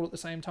resources all at the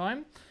same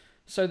time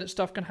so that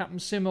stuff can happen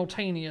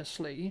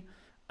simultaneously.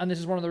 And this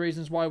is one of the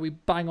reasons why we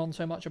bang on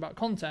so much about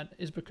content,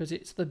 is because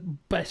it's the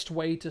best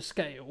way to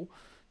scale,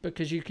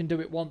 because you can do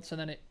it once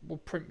and then it will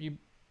print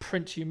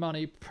you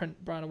money,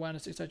 print brand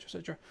awareness,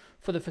 etc.,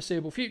 for the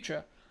foreseeable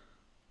future.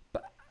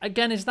 But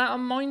again, is that a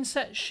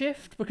mindset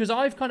shift? Because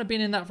I've kind of been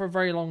in that for a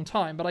very long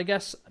time, but I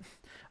guess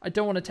I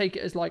don't want to take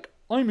it as like,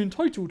 I'm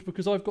entitled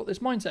because I've got this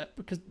mindset,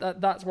 because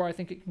that's where I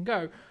think it can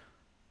go.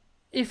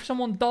 If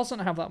someone doesn't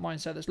have that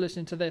mindset that's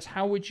listening to this,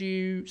 how would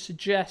you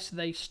suggest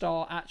they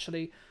start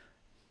actually,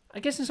 I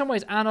guess in some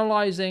ways,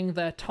 analysing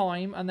their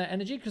time and their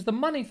energy? Because the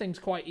money thing's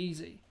quite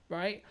easy,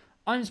 right?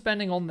 I'm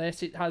spending on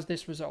this, it has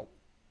this result.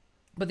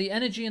 But the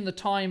energy and the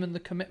time and the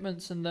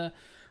commitments and the,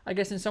 I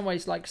guess in some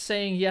ways, like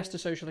saying yes to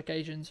social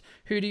occasions,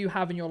 who do you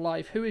have in your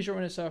life, who is your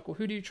inner circle,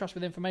 who do you trust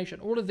with information,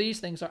 all of these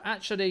things are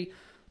actually,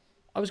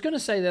 I was going to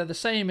say they're the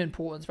same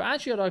importance, but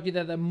actually I'd argue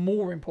they're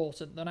more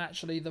important than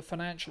actually the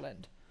financial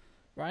end,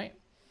 right?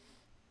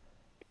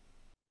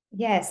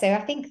 Yeah, so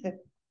I think that,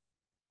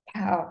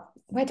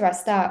 where do I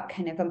start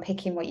kind of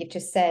unpicking what you've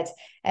just said?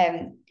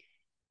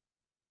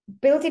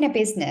 Building a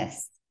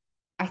business,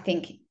 I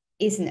think,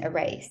 isn't a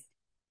race,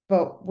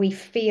 but we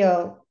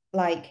feel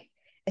like,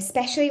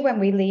 especially when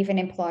we leave an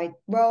employed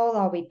role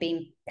or we've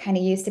been kind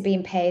of used to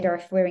being paid, or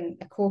if we're in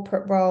a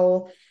corporate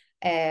role,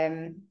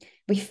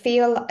 we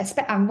feel,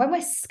 and when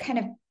we're kind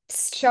of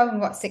showing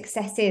what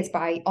success is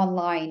by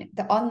online,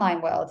 the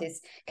online world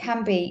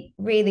can be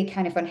really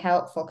kind of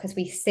unhelpful, because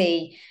we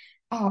see,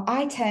 oh,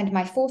 I turned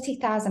my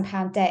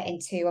 £40,000 debt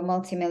into a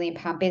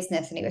multi-million-pound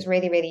business and it was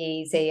really, really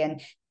easy.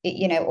 And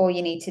all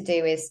you need to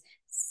do is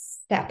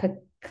set up a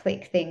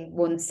click thing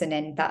once and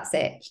then that's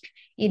it.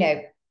 You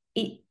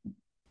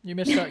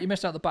missed out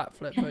the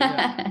backflip,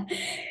 but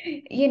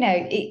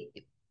yeah.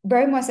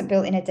 Rome wasn't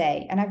built in a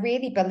day. And I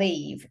really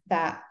believe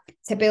that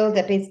to build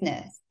a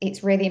business,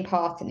 it's really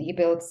important that you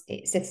build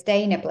it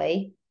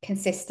sustainably,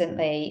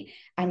 consistently,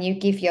 and you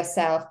give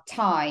yourself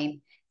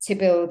time to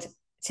build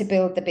to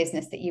build the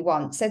business that you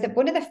want. So that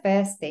one of the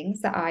first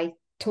things that I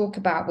talk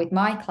about with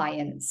my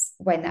clients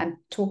when I'm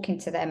talking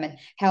to them and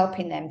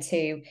helping them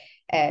to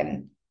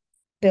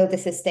build a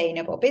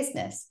sustainable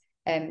business,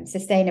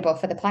 sustainable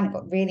for the planet,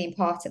 but really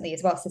importantly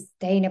as well,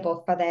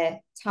 sustainable for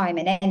their time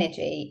and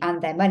energy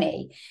and their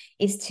money,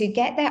 is to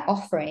get their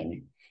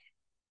offering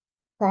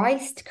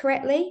priced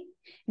correctly,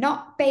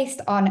 not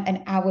based on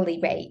an hourly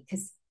rate,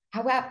 because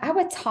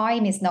our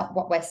time is not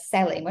what we're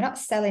selling. We're not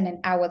selling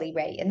an hourly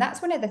rate. And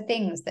that's one of the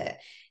things that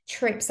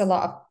trips a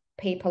lot of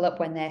people up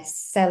when they're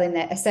selling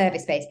a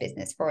service-based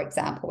business, for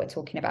example, we're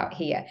talking about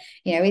here,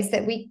 is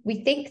that we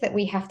think that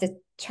we have to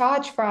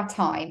charge for our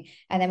time.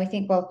 And then we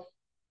think, well,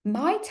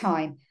 my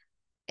time,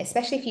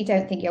 especially if you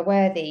don't think you're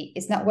worthy,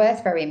 is not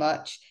worth very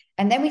much.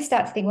 And then we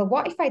start to think, well,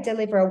 what if I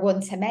deliver a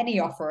one-to-many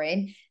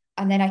offering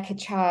and then I could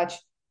charge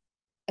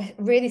a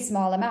really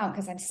small amount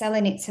because I'm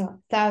selling it to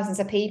thousands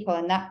of people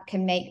and that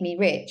can make me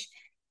rich?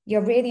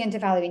 You're really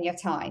undervaluing your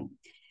time.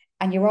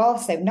 And you're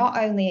also, not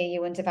only are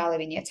you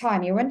undervaluing your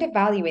time, you're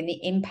undervaluing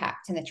the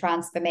impact and the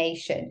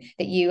transformation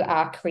that you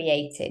are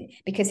creating,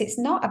 because it's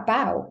not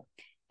about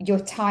your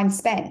time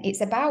spent.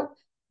 It's about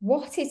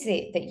what is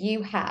it that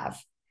you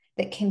have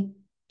that can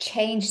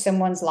change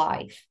someone's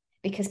life,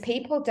 because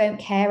people don't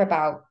care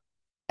about,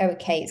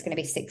 okay, it's going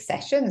to be 6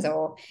 sessions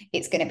or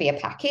it's going to be a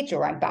package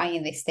or I'm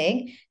buying this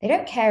thing. They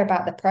don't care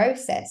about the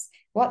process.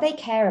 What they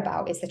care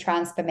about is the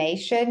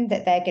transformation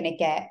that they're going to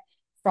get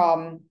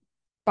from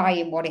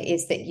buying what it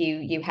is that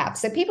you have.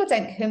 So people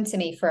don't come to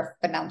me for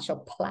a financial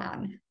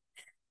plan.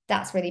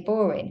 That's really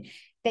boring.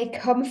 They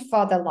come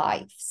for the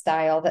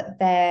lifestyle that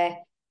their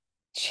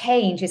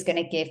change is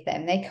going to give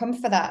them. They come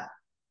for that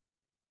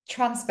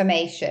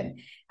transformation,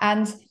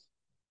 and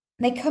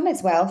they come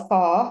as well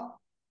for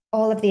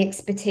all of the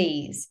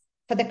expertise,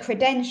 for the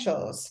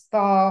credentials,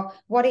 for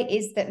what it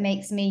is that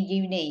makes me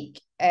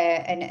unique.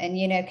 And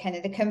kind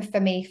of they come for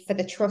me for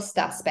the trust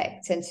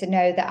aspect and to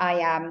know that I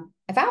am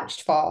a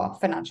vouched for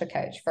financial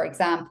coach, for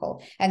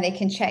example, and they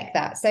can check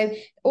that. So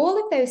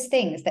all of those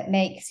things that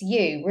makes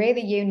you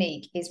really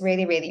unique is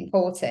really, really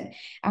important.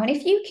 And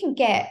if you can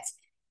get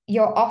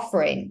your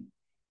offering,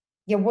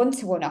 your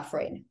one-to-one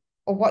offering,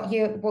 or what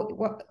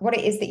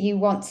it is that you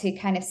want to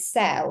kind of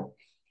sell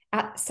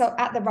at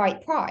the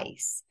right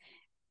price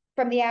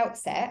from the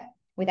outset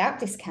without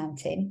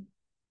discounting,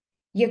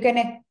 you're going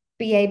to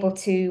be able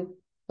to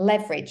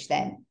leverage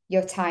then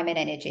your time and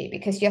energy,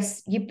 because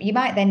you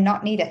might then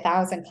not need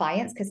 1,000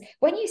 clients, because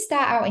when you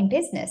start out in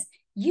business,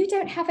 you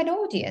don't have an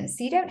audience.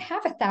 You don't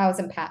have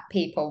 1,000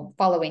 people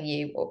following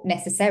you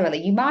necessarily.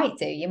 You might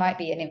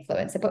be an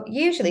influencer, but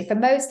usually for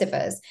most of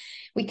us,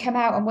 we come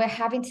out and we're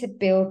having to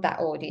build that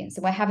audience,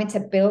 and we're having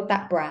to build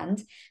that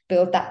brand,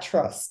 build that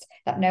trust,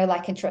 that know,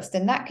 like, and trust.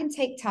 And that can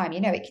take time.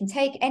 It can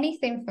take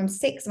anything from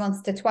 6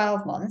 months to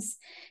 12 months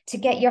to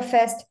get your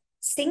first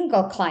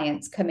single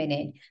clients coming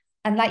in.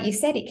 And like you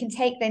said, it can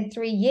take then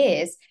 3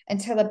 years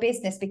until a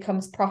business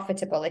becomes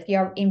profitable if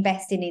you're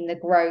investing in the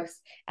growth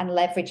and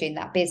leveraging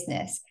that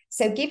business.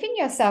 So giving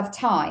yourself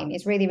time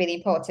is really, really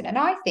important. And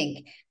I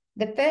think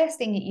the first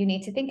thing that you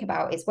need to think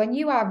about is when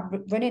you are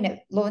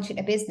launching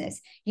a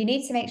business, you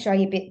need to make sure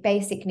your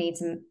basic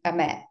needs are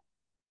met,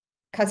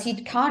 because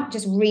you can't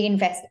just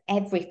reinvest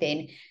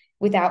everything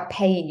without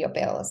paying your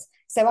bills.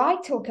 So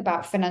I talk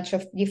about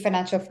your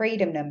financial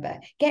freedom number.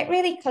 Get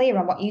really clear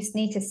on what you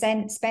need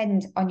to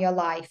spend on your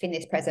life in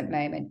this present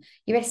moment,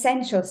 your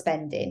essential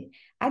spending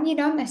and your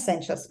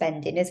non-essential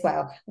spending as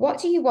well. What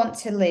do you want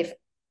to live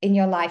in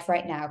your life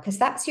right now? Because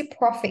that's your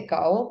profit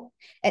goal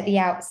at the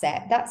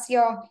outset. That's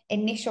your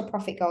initial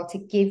profit goal to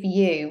give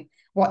you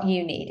what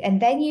you need.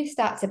 And then you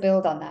start to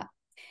build on that.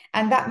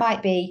 And that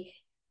might be,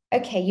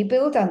 okay, you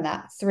build on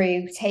that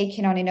through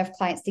taking on enough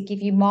clients to give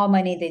you more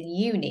money than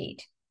you need.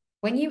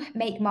 When you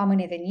make more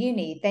money than you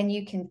need, then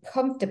you can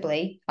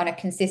comfortably, on a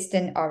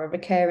consistent or a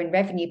recurring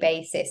revenue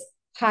basis,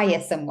 hire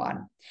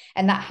someone.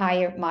 And that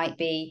hire might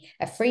be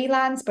a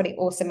freelance, but it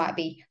also might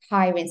be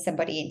hiring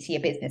somebody into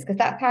your business, because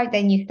that's how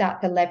then you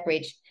start to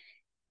leverage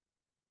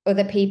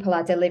other people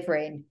are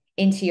delivering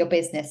into your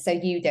business, so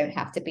you don't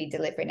have to be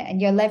delivering it,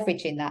 and you're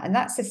leveraging that. And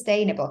that's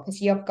sustainable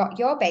because you've got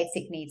your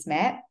basic needs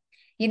met.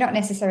 You're not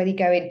necessarily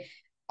going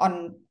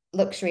on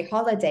luxury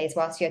holidays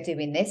whilst you're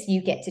doing this.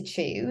 You get to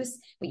choose,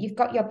 but you've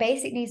got your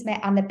basic needs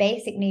met and the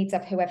basic needs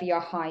of whoever you're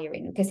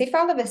hiring. Because if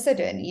all of a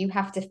sudden you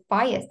have to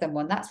fire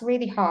someone, that's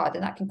really hard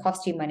and that can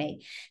cost you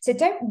money. So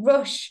don't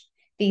rush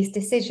these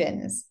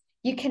decisions.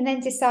 You can then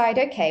decide,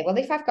 okay, well,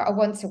 if I've got a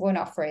one-to-one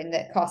offering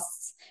that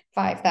costs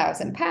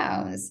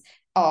 £5,000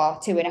 or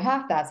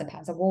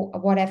 £2,500 or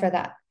whatever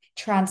that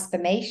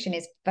transformation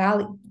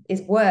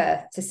is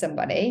worth to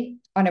somebody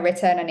on a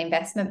return on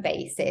investment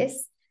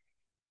basis,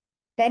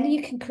 then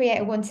you can create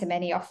a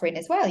one-to-many offering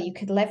as well. You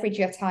could leverage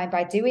your time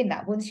by doing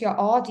that once your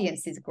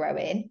audience is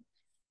growing.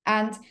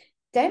 And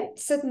don't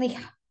suddenly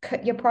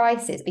cut your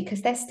prices,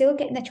 because they're still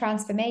getting the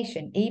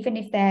transformation, even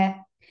if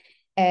they're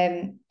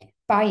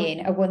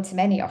buying a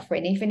one-to-many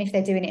offering, even if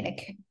they're doing it in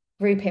a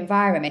group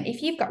environment,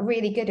 if you've got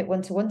really good at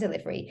one-to-one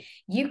delivery,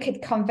 you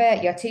could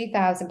convert your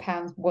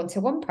 £2,000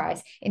 one-to-one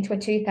price into a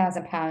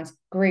 £2,000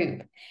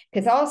 group.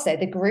 Because also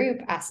the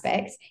group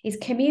aspect is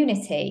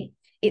community,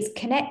 it's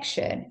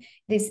connection.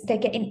 They're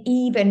getting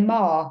even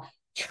more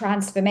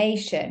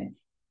transformation.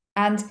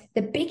 And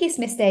the biggest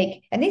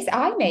mistake, and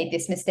I made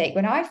this mistake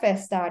when I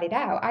first started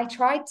out, I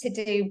tried to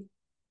do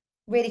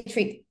really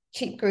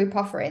cheap group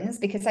offerings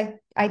because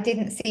I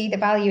didn't see the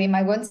value in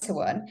my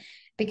one-to-one,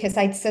 because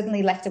I'd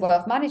suddenly left a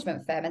wealth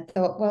management firm and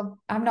thought, well,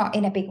 I'm not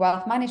in a big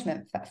wealth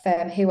management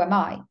firm. Who am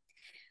I?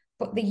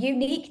 But the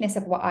uniqueness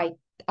of what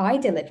I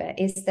deliver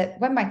is that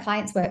when my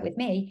clients work with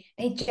me,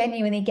 they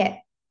genuinely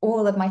get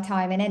all of my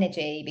time and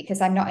energy, because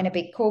I'm not in a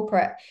big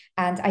corporate,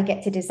 and I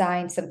get to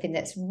design something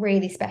that's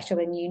really special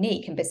and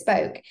unique and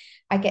bespoke.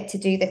 I get to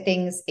do the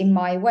things in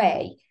my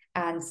way,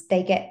 and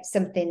they get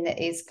something that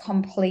is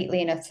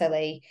completely and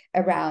utterly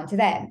around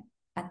them.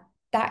 And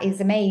that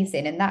is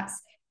amazing. And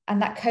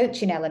that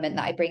coaching element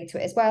that I bring to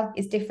it as well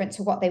is different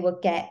to what they will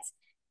get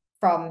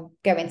from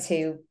going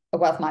to a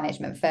wealth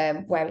management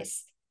firm, where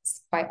it's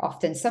quite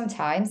often,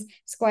 sometimes,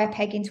 square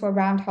peg into a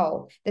round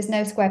hole. There's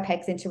no square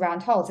pegs into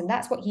round holes. And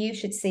that's what you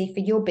should see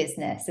for your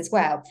business as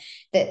well,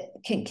 that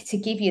to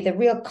give you the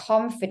real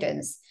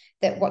confidence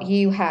that what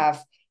you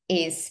have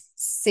is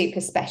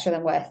super special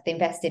and worth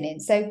investing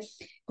in. So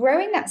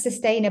growing that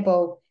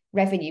sustainable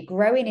revenue,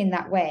 growing in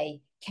that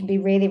way, can be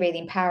really, really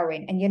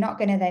empowering. And you're not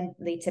going to then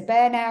lead to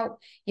burnout.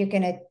 You're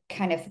going to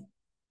kind of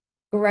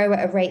grow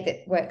at a rate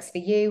that works for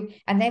you.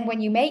 And then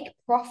when you make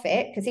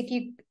profit, because if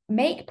you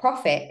make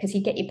profit because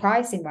you get your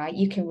pricing right,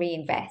 you can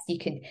reinvest, you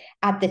can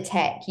add the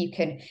tech, you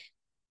can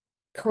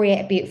create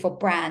a beautiful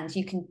brand,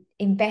 you can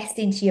invest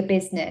into your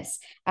business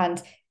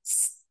and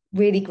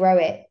really grow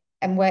it,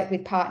 and work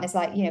with partners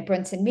like,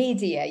 Brunton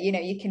Media.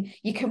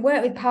 You can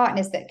work with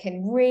partners that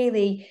can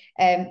really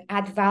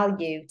add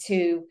value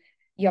to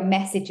your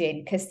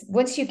messaging, because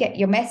once you get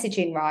your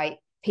messaging right,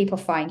 people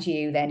find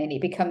you then, and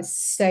it becomes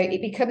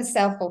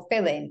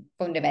self-fulfilling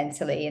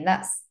fundamentally. And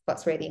that's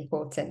what's really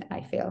important,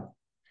 I feel.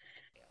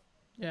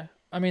 Yeah,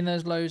 I mean,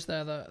 there's loads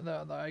there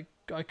that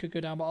I could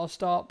go down, but I'll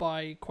start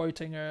by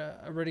quoting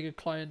a really good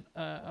client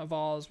of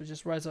ours, which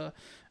is Reza,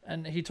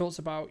 and he talks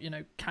about,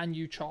 can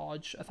you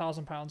charge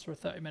 £1,000 for a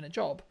 30-minute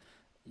job?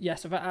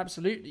 Yes,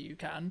 absolutely you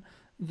can.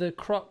 The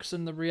crux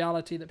and the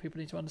reality that people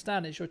need to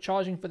understand is you're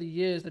charging for the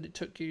years that it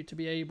took you to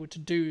be able to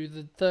do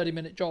the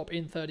 30-minute job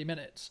in 30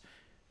 minutes,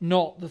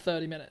 not the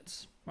 30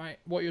 minutes, right?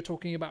 What you're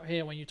talking about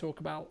here when you talk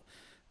about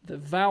the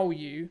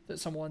value that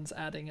someone's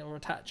adding or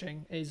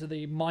attaching is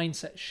the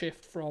mindset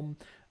shift from,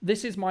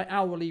 this is my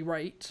hourly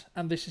rate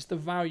and this is the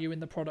value in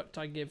the product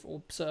I give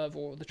or serve,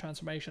 or the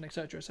transformation,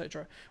 etc.,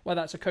 etc.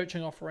 Whether that's a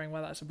coaching offering,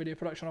 whether that's a video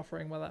production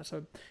offering, whether that's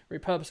a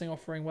repurposing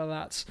offering, whether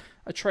that's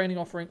a training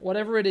offering,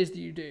 whatever it is that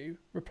you do,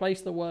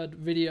 replace the word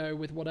video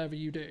with whatever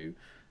you do.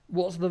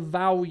 What's the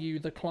value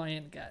the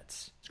client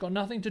gets? It's got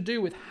nothing to do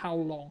with how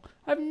long.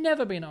 I've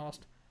never been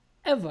asked,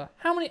 ever,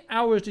 how many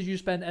hours did you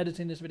spend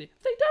editing this video?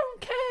 They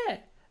don't care.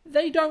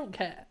 They don't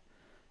care.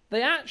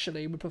 They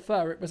actually would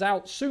prefer it was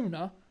out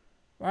sooner,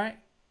 right?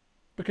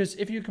 Because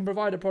if you can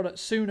provide a product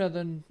sooner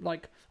than,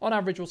 like, on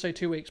average, we'll say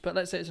 2 weeks, but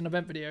let's say it's an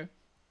event video,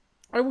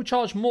 I will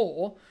charge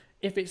more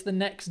if it's the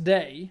next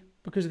day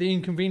because of the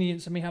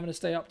inconvenience of me having to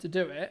stay up to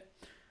do it.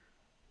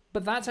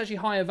 But that's actually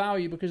higher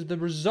value because the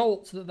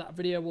results that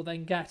video will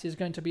then get is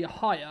going to be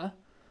higher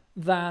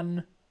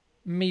than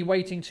me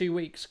waiting 2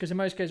 weeks. Because in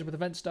most cases with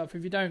event stuff,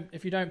 if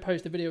you don't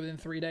post a video within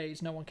 3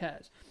 days, no one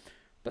cares.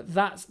 But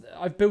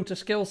I've built a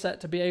skill set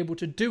to be able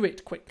to do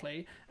it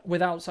quickly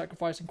without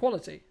sacrificing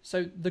quality.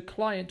 So the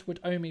client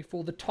would owe me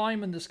for the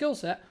time and the skill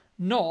set,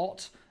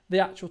 not the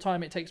actual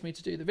time it takes me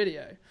to do the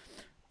video.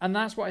 And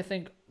that's what I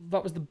think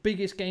that was the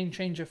biggest game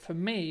changer for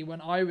me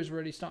when I was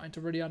really starting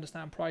to really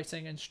understand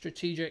pricing and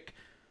strategic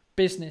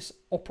business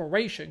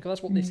operation, because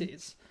that's what this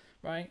is,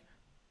 right?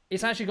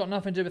 It's actually got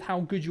nothing to do with how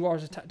good you are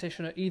as a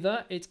tactician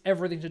either. It's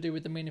everything to do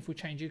with the meaningful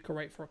change you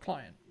create for a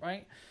client,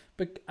 right?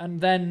 And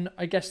then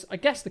I guess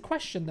the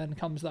question then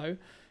comes, though,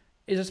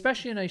 is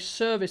especially in a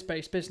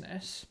service-based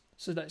business,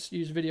 so let's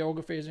use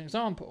videography as an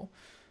example,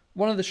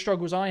 one of the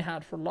struggles I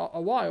had for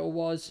a while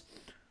was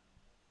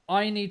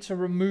I need to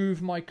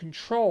remove my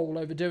control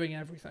over doing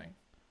everything.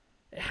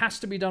 It has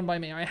to be done by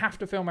me. I have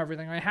to film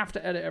everything. I have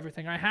to edit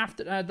everything. I have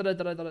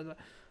to...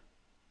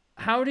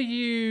 How would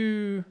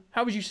you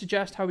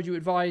suggest, how would you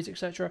advise,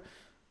 etc.,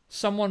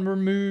 someone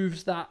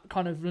removes that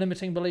kind of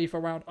limiting belief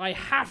around, I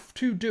have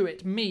to do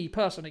it, me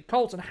personally.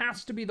 Colton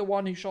has to be the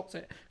one who shots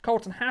it.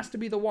 Colton has to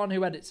be the one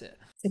who edits it.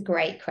 It's a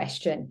great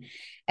question.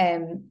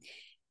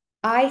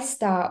 I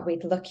start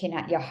with looking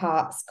at your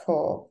heart's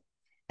core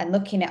and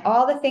looking at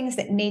all the things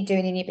that need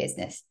doing in your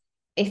business.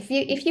 If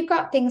you've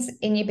got things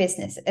in your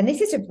business, and this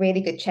is a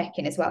really good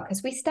check-in as well,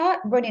 because we start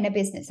running a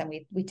business and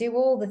we do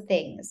all the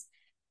things,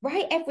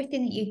 write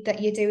everything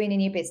that you're doing in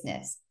your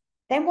business.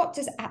 Then what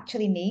does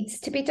actually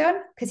needs to be done?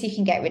 Because you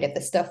can get rid of the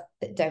stuff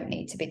that don't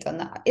need to be done,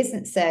 that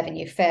isn't serving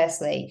you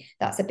firstly.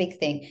 That's a big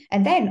thing.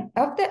 And then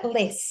of that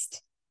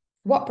list,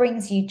 what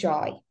brings you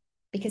joy?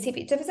 Because if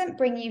it doesn't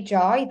bring you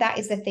joy, that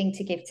is the thing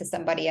to give to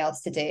somebody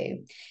else to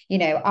do.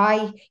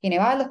 I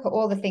look at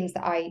all the things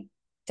that I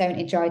don't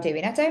enjoy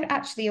doing. I don't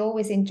actually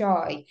always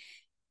enjoy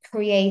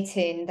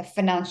creating the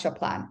financial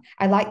plan.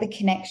 I like the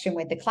connection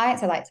with the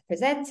clients. I like to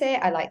present it.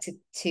 I like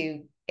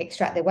to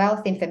extract the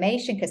wealth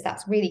information, because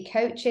that's really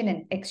coaching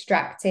and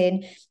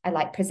extracting. I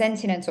like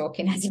presenting and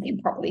talking, as you can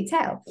probably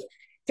tell.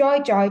 Joy,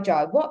 joy,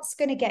 joy. What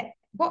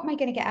am I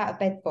going to get out of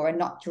bed for and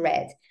not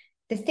dread?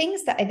 The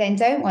things that I then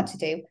don't want to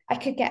do, I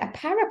could get a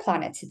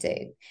paraplanner to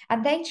do,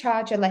 and they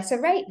charge a lesser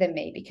rate than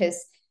me,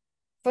 because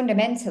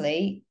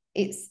fundamentally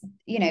it's,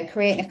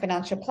 creating a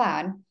financial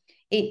plan.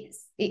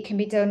 It can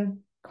be done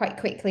quite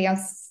quickly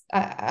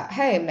at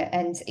home.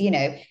 And,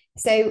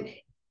 so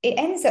it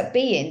ends up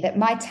being that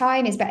my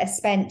time is better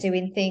spent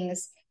doing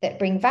things that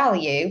bring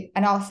value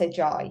and also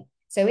joy.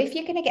 So if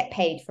you're going to get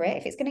paid for it,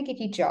 if it's going to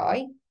give you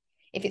joy,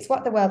 if it's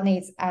what the world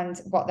needs and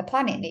what the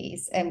planet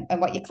needs, and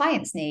what your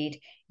clients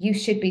need, you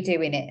should be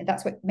doing it. And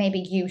that's what maybe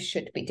you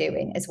should be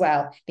doing as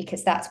well,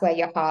 because that's where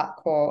your heart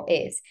core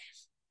is.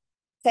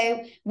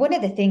 So one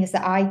of the things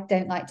that I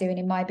don't like doing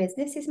in my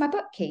business is my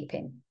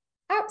bookkeeping.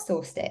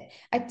 Outsourced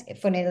it.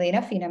 Funnily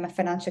enough, I'm a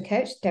financial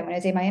coach, don't want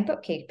to do my own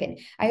bookkeeping.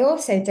 I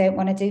also don't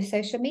want to do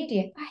social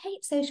media. I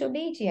hate social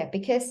media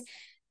because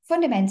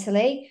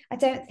fundamentally, I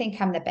don't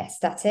think I'm the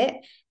best at it.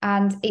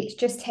 And it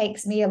just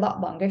takes me a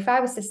lot longer. If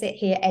I was to sit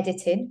here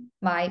editing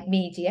my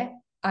media,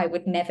 I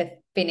would never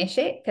finish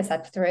it, because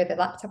I'd throw the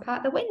laptop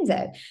out the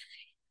window.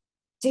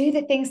 Do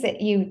the things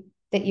that you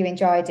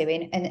enjoy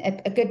doing,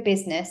 and a good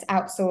business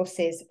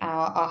outsources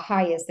or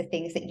hires the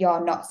things that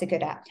you're not so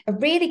good at. A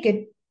really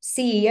good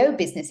CEO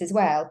business as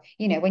well.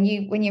 When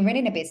you're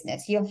running a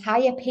business, you'll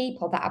hire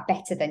people that are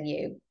better than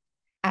you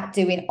at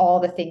doing all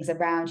the things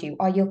around you,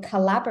 or you'll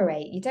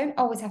collaborate. You don't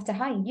always have to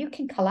hire. You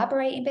can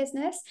collaborate in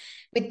business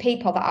with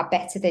people that are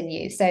better than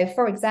you. So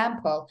for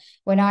example,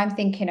 when I'm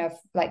thinking of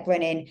like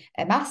running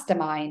a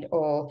mastermind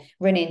or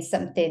running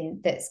something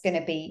that's going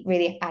to be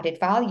really added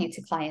value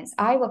to clients,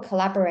 I will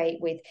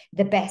collaborate with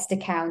the best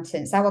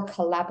accountants. I will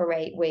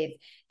collaborate with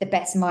the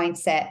best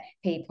mindset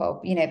people,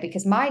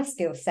 because my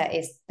skill set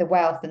is the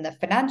wealth and the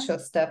financial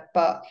stuff.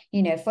 But,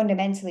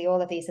 fundamentally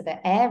all of these other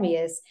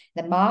areas,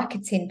 the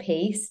marketing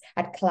piece,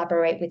 I'd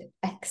collaborate with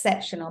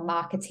exceptional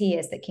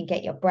marketeers that can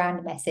get your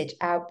brand message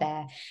out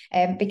there.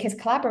 Because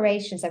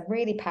collaborations are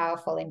really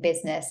powerful in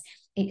business.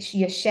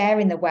 You're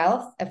sharing the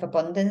wealth of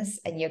abundance,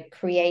 and you're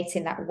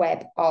creating that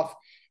web of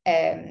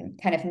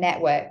kind of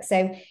network.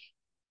 So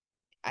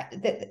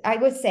I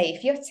would say,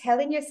 if you're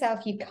telling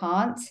yourself you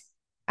can't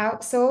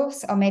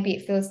outsource, or maybe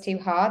it feels too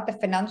hard, the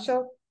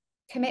financial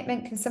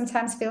commitment can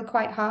sometimes feel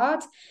quite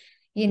hard.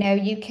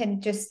 You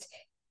can just,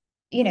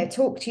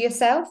 talk to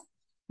yourself,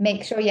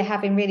 make sure you're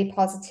having really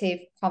positive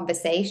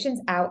conversations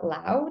out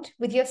loud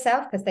with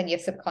yourself, because then your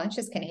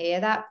subconscious can hear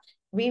that,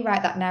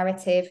 rewrite that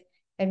narrative,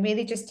 and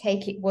really just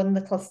take it one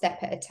little step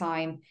at a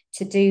time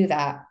to do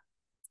that.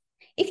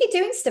 If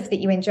you're doing stuff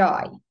that you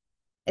enjoy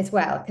as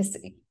well, because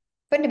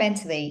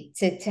fundamentally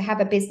to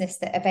have a business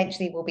that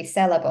eventually will be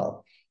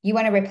sellable, you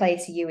want to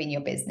replace you in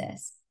your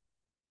business,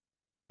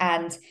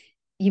 and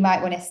you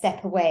might want to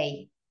step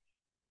away.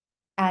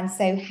 And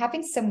so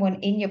having someone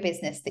in your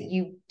business that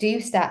you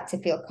do start to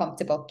feel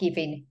comfortable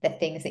giving the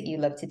things that you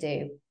love to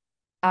do,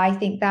 I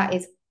think that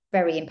is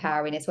very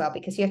empowering as well,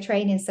 because you're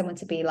training someone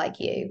to be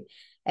like you.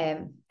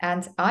 And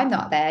I'm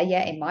not there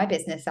yet in my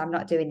business. I'm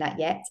not doing that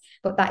yet,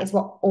 but that is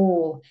what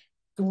all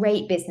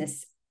great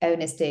business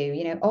owners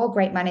do. All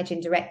great managing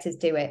directors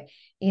do it.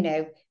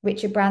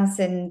 Richard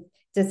Branson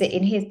does it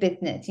in his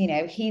business.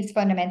 He's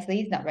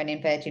not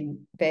running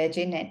Virgin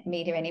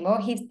Media anymore.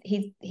 He's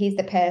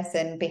the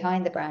person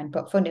behind the brand.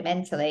 But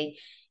fundamentally,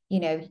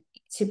 it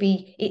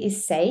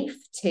is safe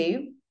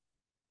to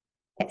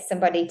get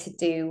somebody to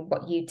do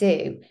what you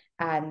do,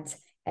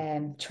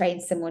 and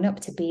train someone up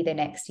to be the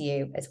next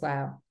you as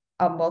well,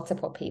 or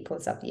multiple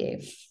peoples of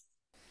you.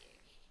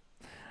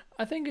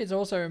 I think it's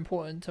also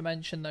important to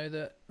mention, though,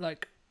 that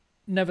like,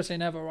 never say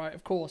never, right?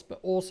 Of course, but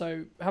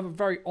also have a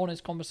very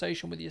honest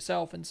conversation with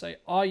yourself and say,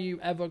 are you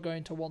ever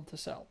going to want to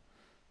sell?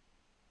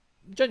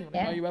 Genuinely,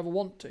 Yeah. are you ever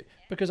want to?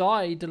 Because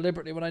I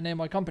deliberately, when I named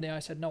my company, I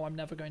said, no, I'm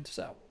never going to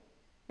sell.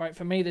 Right?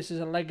 For me, this is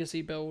a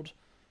legacy build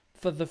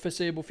for the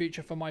foreseeable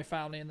future for my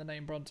family and the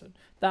name Brunton.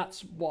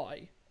 That's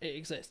why it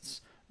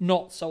exists.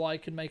 Not so I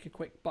can make a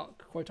quick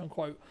buck, quote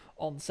unquote,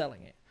 on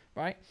selling it.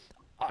 Right?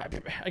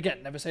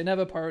 Again, never say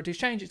never, priorities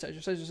change, etc.,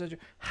 etc., etc.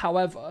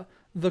 However,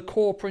 the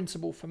core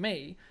principle for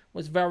me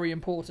was very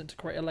important to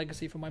create a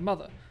legacy for my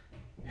mother,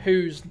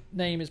 whose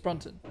name is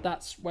Brunton.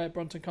 That's where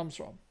Brunton comes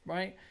from,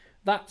 right?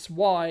 That's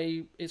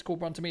why it's called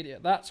Brunton Media.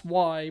 That's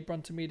why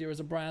Brunton Media is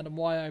a brand, and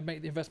why I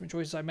make the investment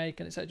choices I make,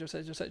 and etc.,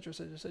 etc., etc.,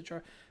 etc.,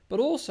 etc. But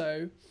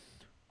also,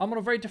 I'm on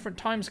a very different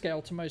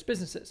timescale to most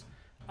businesses.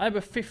 I have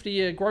a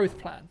 50-year growth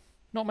plan.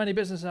 Not many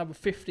businesses have a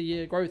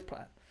 50-year growth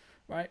plan.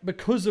 Right?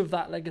 Because of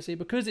that legacy,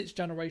 because it's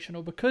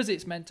generational, because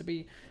it's meant to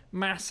be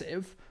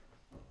massive,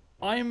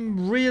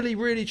 I'm really,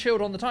 really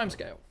chilled on the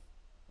timescale,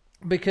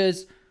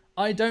 because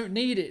I don't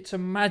need it to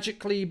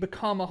magically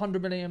become a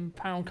 £100 million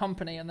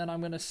company and then I'm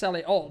going to sell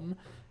it on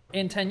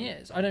in 10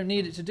 years. I don't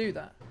need it to do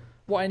that.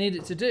 What I need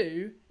it to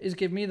do is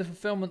give me the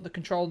fulfillment, the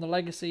control, and the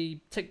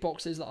legacy tick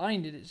boxes that I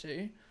need it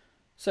to.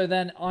 So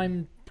then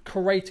I'm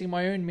creating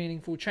my own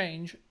meaningful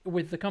change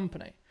with the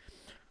company.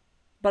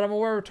 But I'm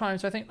aware of time,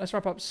 so I think let's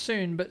wrap up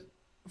soon. But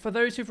for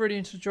those who've really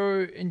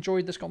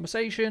enjoyed this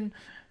conversation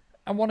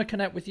and want to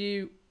connect with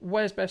you,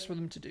 where's best for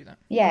them to do that?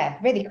 Yeah,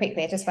 really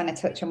quickly, I just want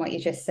to touch on what you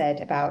just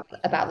said about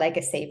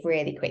legacy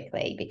really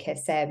quickly,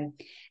 because and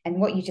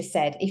what you just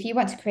said, if you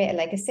want to create a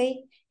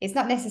legacy, it's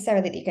not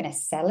necessarily that you're going to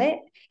sell it.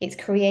 It's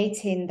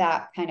creating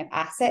that kind of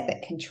asset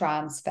that can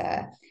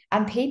transfer.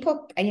 And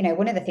people,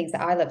 one of the things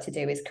that I love to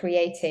do is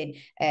creating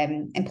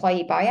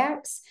employee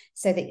buyouts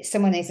so that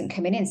someone isn't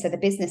coming in. So the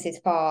business is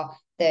for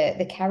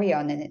the carry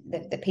on and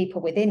the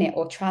people within it,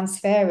 or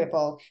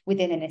transferable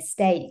within an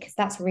estate, because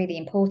that's really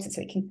important.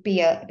 So it can be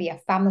a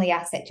family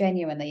asset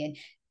genuinely. And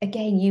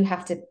again, you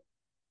have to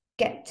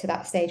get to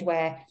that stage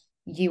where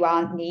you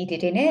aren't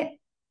needed in it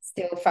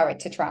still for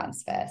it to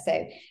transfer.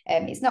 So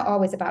it's not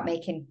always about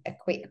making a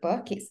quick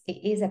buck. It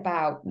is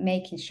about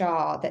making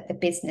sure that the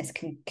business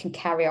can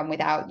carry on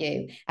without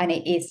you, and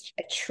it is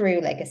a true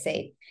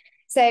legacy.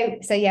 So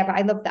yeah, but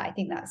I love that. I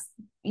think that's,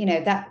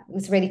 that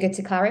was really good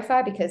to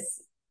clarify,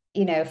 because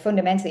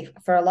fundamentally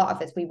for a lot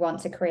of us, we want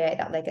to create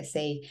that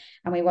legacy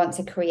and we want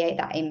to create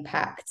that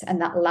impact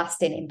and that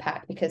lasting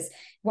impact, because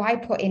why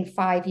put in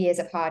 5 years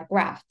of hard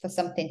graft for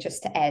something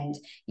just to end?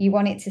 You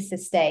want it to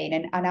sustain.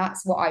 And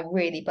that's what I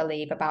really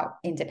believe about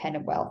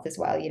independent wealth as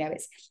well.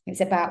 It's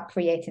about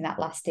creating that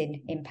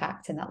lasting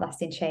impact and that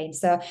lasting change.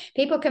 So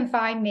people can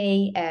find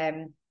me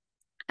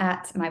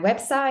at my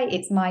website.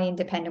 It's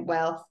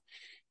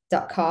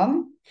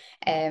myindependentwealth.com.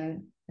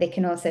 They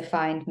can also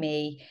find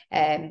me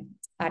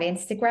at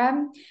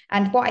Instagram.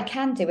 And what I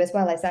can do as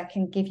well is I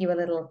can give you a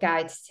little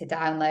guide to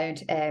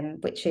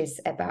download, which is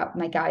about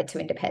my guide to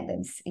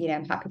independence.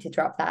 I'm happy to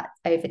drop that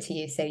over to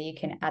you, so you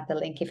can add the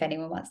link if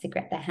anyone wants to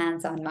get their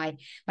hands on my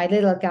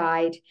little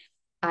guide.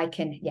 I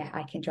can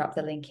drop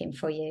the link in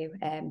for you,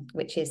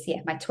 which is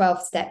my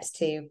 12 steps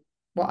to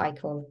what I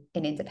call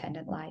an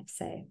independent life.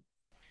 So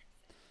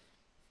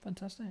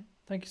fantastic.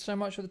 Thank you so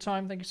much for the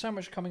time. Thank you so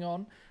much for coming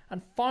on.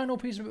 And final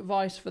piece of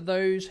advice for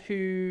those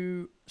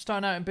who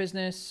starting out in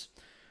business,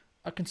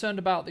 are concerned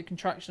about the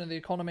contraction of the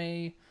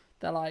economy.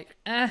 They're like,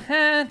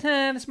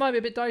 this might be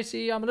a bit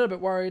dicey. I'm a little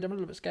bit worried. I'm a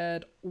little bit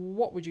scared.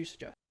 What would you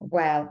suggest?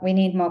 Well, we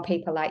need more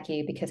people like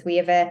you, because we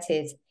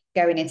averted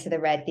going into the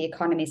red. The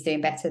economy is doing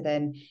better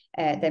than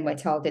we're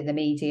told in the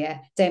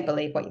media. Don't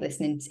believe what you're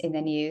listening to in the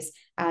news.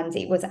 And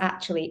it was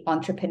actually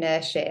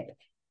entrepreneurship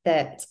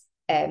that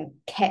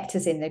kept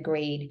us in the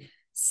green.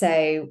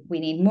 So we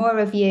need more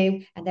of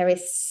you, and there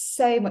is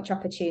so much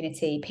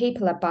opportunity.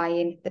 People are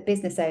buying. The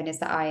business owners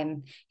that I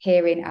am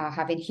hearing are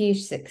having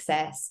huge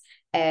success.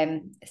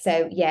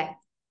 So yeah,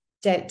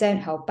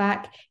 don't hold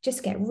back.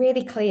 Just get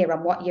really clear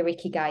on what your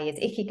ikigai is.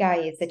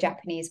 Ikigai is the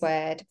Japanese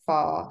word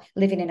for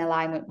living in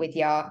alignment with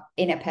your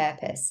inner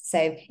purpose.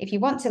 So if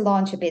you want to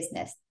launch a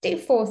business, do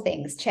 4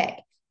 things. Check.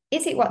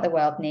 Is it what the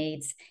world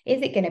needs?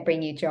 Is it going to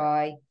bring you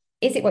joy?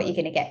 Is it what you're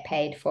going to get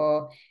paid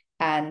for?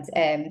 And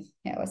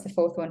what's the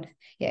 4th one?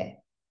 Yeah,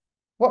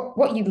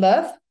 what you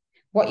love,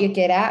 what you're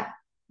good at,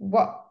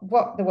 what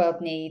the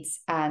world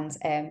needs, and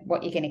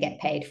what you're going to get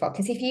paid for.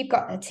 Because if you've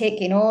got a tick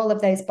in all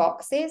of those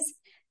boxes,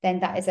 then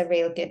that is a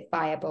real good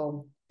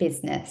viable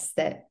business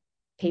that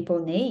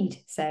people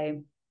need.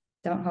 So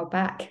don't hold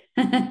back.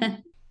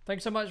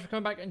 Thanks so much for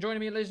coming back and joining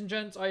me, ladies and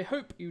gents. I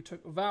hope you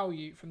took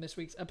value from this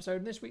week's episode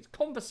and this week's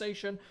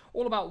conversation,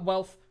 all about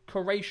wealth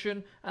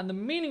creation and the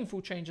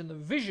meaningful change and the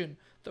vision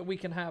that we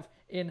can have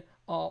in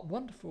our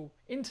wonderful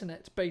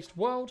internet-based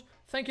world.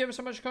 Thank you ever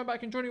so much for coming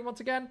back and joining me once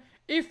again.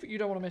 If you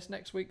don't want to miss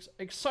next week's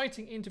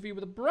exciting interview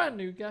with a brand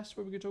new guest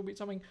where we can talk about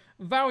something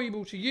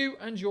valuable to you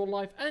and your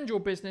life and your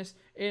business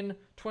in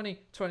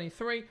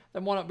 2023,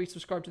 then why not be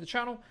subscribed to the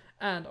channel?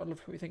 And I'd love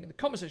to hear what you think in the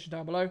comment section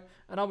down below.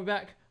 And I'll be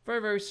back very,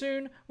 very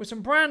soon with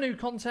some brand new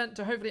content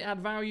to hopefully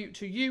add value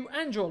to you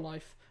and your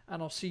life.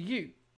 And I'll see you